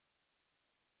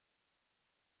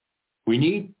 We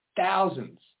need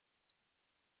thousands.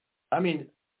 I mean,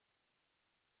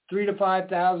 3,000 to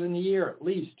 5,000 a year at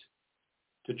least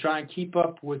to try and keep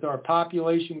up with our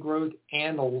population growth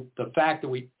and the fact that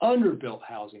we underbuilt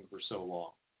housing for so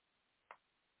long.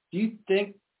 Do you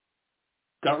think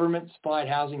government-supplied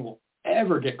housing will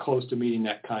ever get close to meeting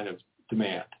that kind of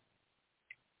demand?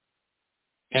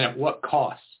 And at what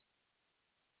cost?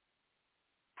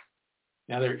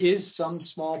 Now, there is some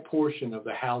small portion of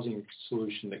the housing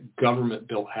solution that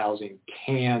government-built housing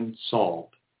can solve,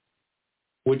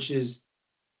 which is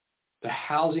the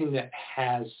housing that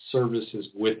has services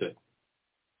with it.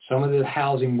 Some of the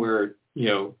housing where,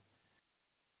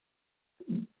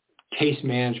 case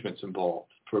management's involved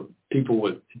for people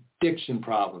with addiction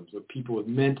problems, or people with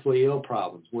mentally ill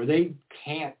problems, where they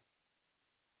can't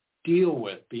deal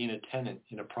with being a tenant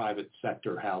in a private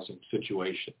sector housing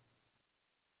situation.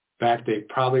 In fact, they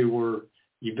probably were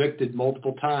evicted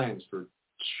multiple times for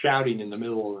shouting in the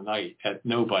middle of the night at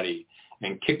nobody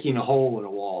and kicking a hole in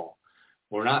a wall,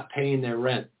 or not paying their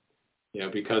rent,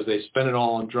 because they spent it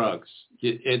all on drugs.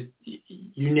 You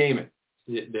name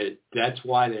it. That's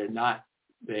why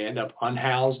they end up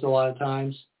unhoused a lot of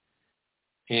times.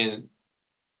 And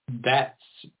that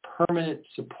permanent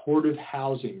supportive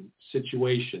housing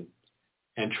situation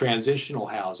and transitional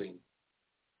housing,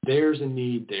 there's a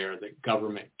need there that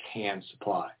government can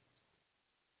supply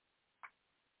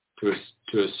to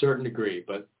a certain degree.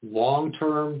 But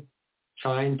long-term,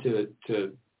 trying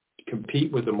to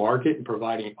compete with the market and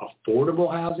providing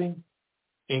affordable housing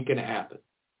ain't going to happen.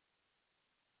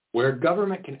 Where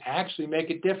government can actually make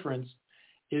a difference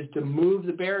is to move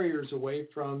the barriers away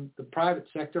from the private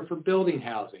sector for building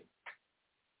housing.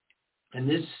 And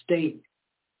this state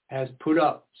has put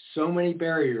up so many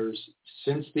barriers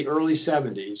since the early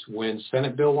 70s when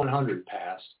Senate Bill 100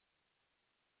 passed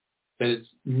that it's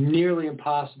nearly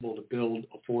impossible to build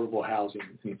affordable housing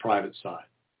in the private side.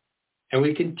 And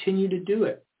we continue to do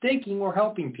it, thinking we're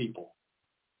helping people.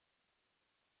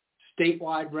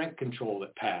 Statewide rent control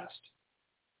that passed.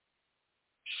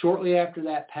 Shortly after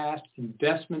that passed,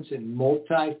 investments in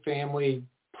multifamily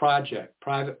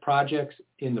private projects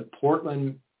in the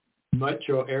Portland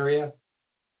metro area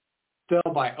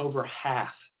fell by over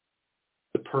half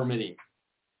the permitting.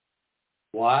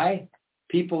 Why?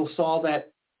 People saw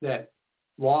that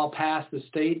law pass the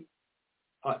state,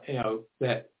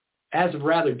 that as a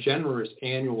rather generous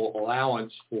annual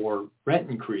allowance for rent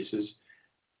increases,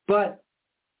 but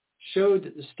showed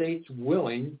that the state's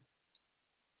willing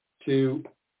to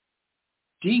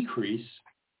decrease,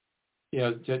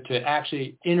 to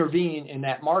actually intervene in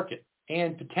that market,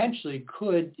 and potentially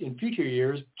could in future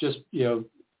years just,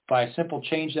 by a simple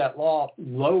change that law,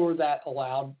 lower that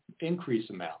allowed increase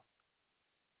amount.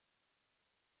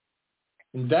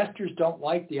 Investors don't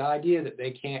like the idea that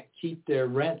they can't keep their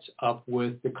rents up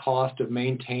with the cost of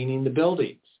maintaining the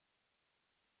buildings.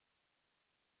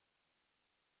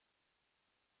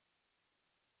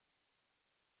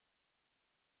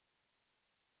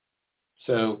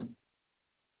 So,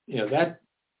 that's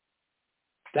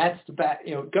the back.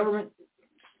 Government,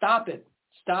 stop it.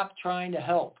 Stop trying to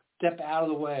help. Step out of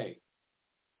the way.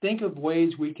 Think of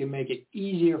ways we can make it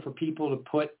easier for people to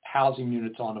put housing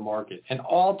units on the market, and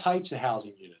all types of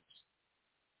housing units.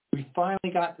 We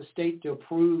finally got the state to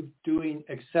approve doing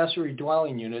accessory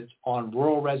dwelling units on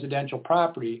rural residential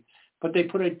property, but they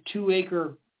put a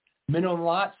 2-acre minimum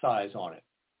lot size on it.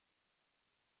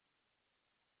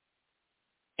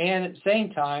 And at the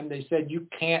same time, they said you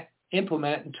can't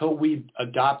implement it until we've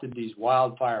adopted these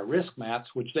wildfire risk maps,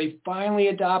 which they finally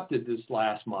adopted this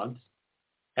last month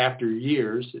after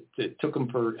years. It took them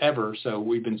forever. So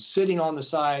we've been sitting on the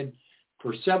side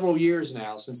for several years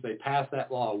now since they passed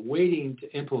that law, waiting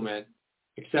to implement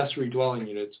accessory dwelling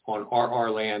units on RR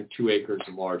land 2 acres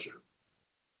and larger.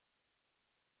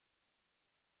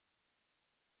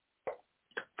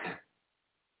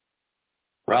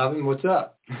 Robin, what's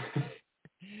up?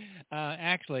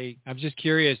 Actually, I'm just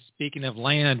curious, speaking of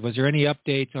land, was there any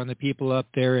updates on the people up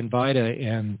there in Vida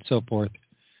and so forth?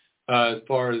 As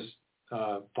far as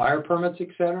fire permits, et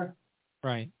cetera?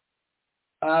 Right.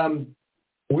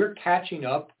 We're catching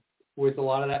up with a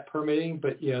lot of that permitting,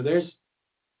 but, believe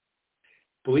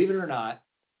it or not,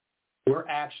 we're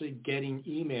actually getting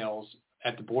emails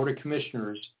at the Board of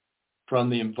Commissioners from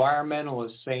the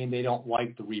environmentalists saying they don't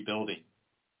like the rebuilding.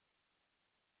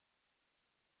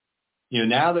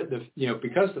 Now that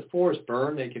because the forest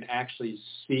burned, they can actually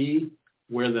see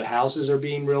where the houses are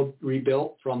being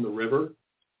rebuilt from the river.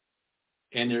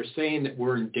 And they're saying that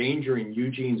we're endangering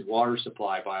Eugene's water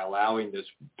supply by allowing this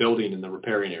building in the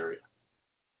riparian area.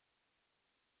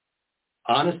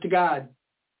 Honest to God,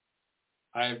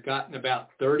 I have gotten about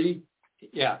 30.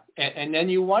 Yeah. And then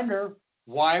you wonder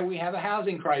why we have a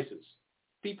housing crisis.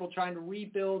 People trying to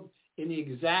rebuild in the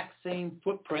exact same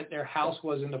footprint their house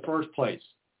was in the first place.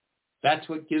 That's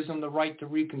what gives them the right to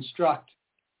reconstruct.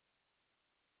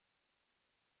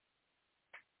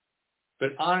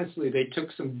 But honestly, they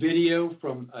took some video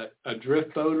from a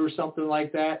drift boat or something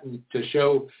like that and to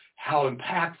show how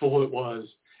impactful it was,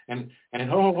 and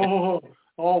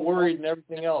all worried and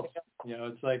everything else.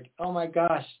 It's like, oh my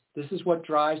gosh, this is what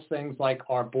drives things like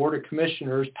our Board of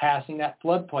Commissioners passing that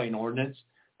floodplain ordinance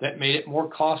that made it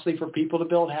more costly for people to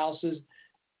build houses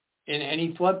in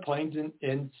any floodplains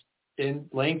in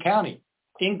Lane County,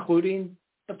 including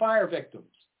the fire victims.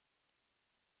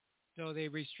 So they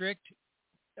restrict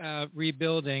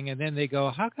rebuilding, and then they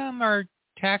go, how come we're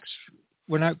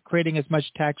not creating as much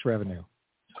tax revenue?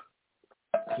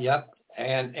 Yep.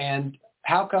 And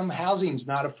how come housing's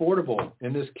not affordable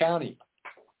in this county?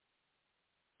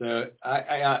 So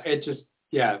it just,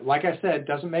 like I said, it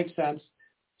doesn't make sense.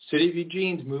 City of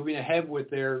Eugene's moving ahead with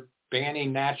their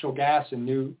banning natural gas and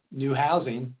new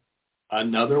housing.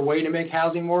 Another way to make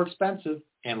housing more expensive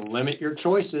and limit your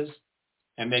choices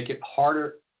and make it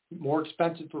harder, more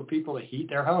expensive for people to heat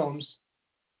their homes,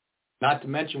 not to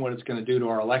mention what it's going to do to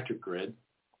our electric grid.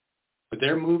 But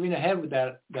they're moving ahead with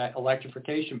that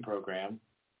electrification program.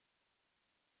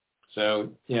 So,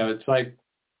 it's like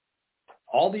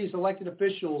all these elected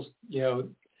officials,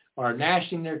 are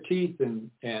gnashing their teeth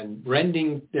and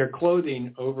rending their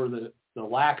clothing over the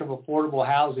lack of affordable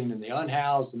housing and the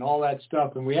unhoused and all that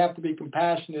stuff. And we have to be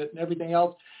compassionate and everything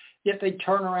else. Yet they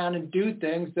turn around and do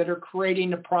things that are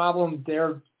creating the problem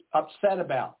they're upset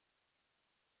about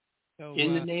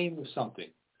in the name of something.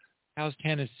 How's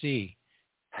Tennessee?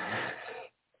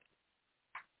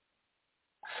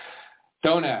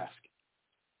 Don't ask.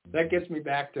 That gets me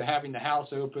back to having the house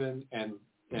open and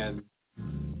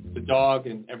the dog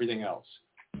and everything else.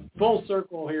 Full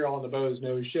circle here on the Bo's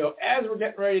Nose Show. As we're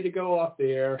getting ready to go off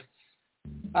the air,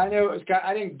 I know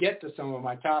I didn't get to some of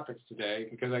my topics today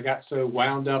because I got so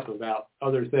wound up about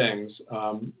other things.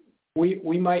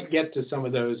 We might get to some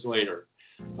of those later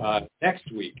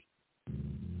next week.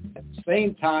 At the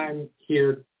same time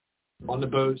here on the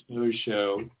Bo's Nose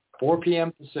Show, 4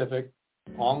 p.m. Pacific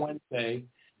on Wednesday.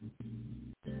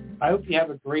 I hope you have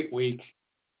a great week.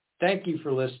 Thank you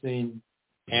for listening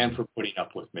and for putting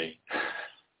up with me.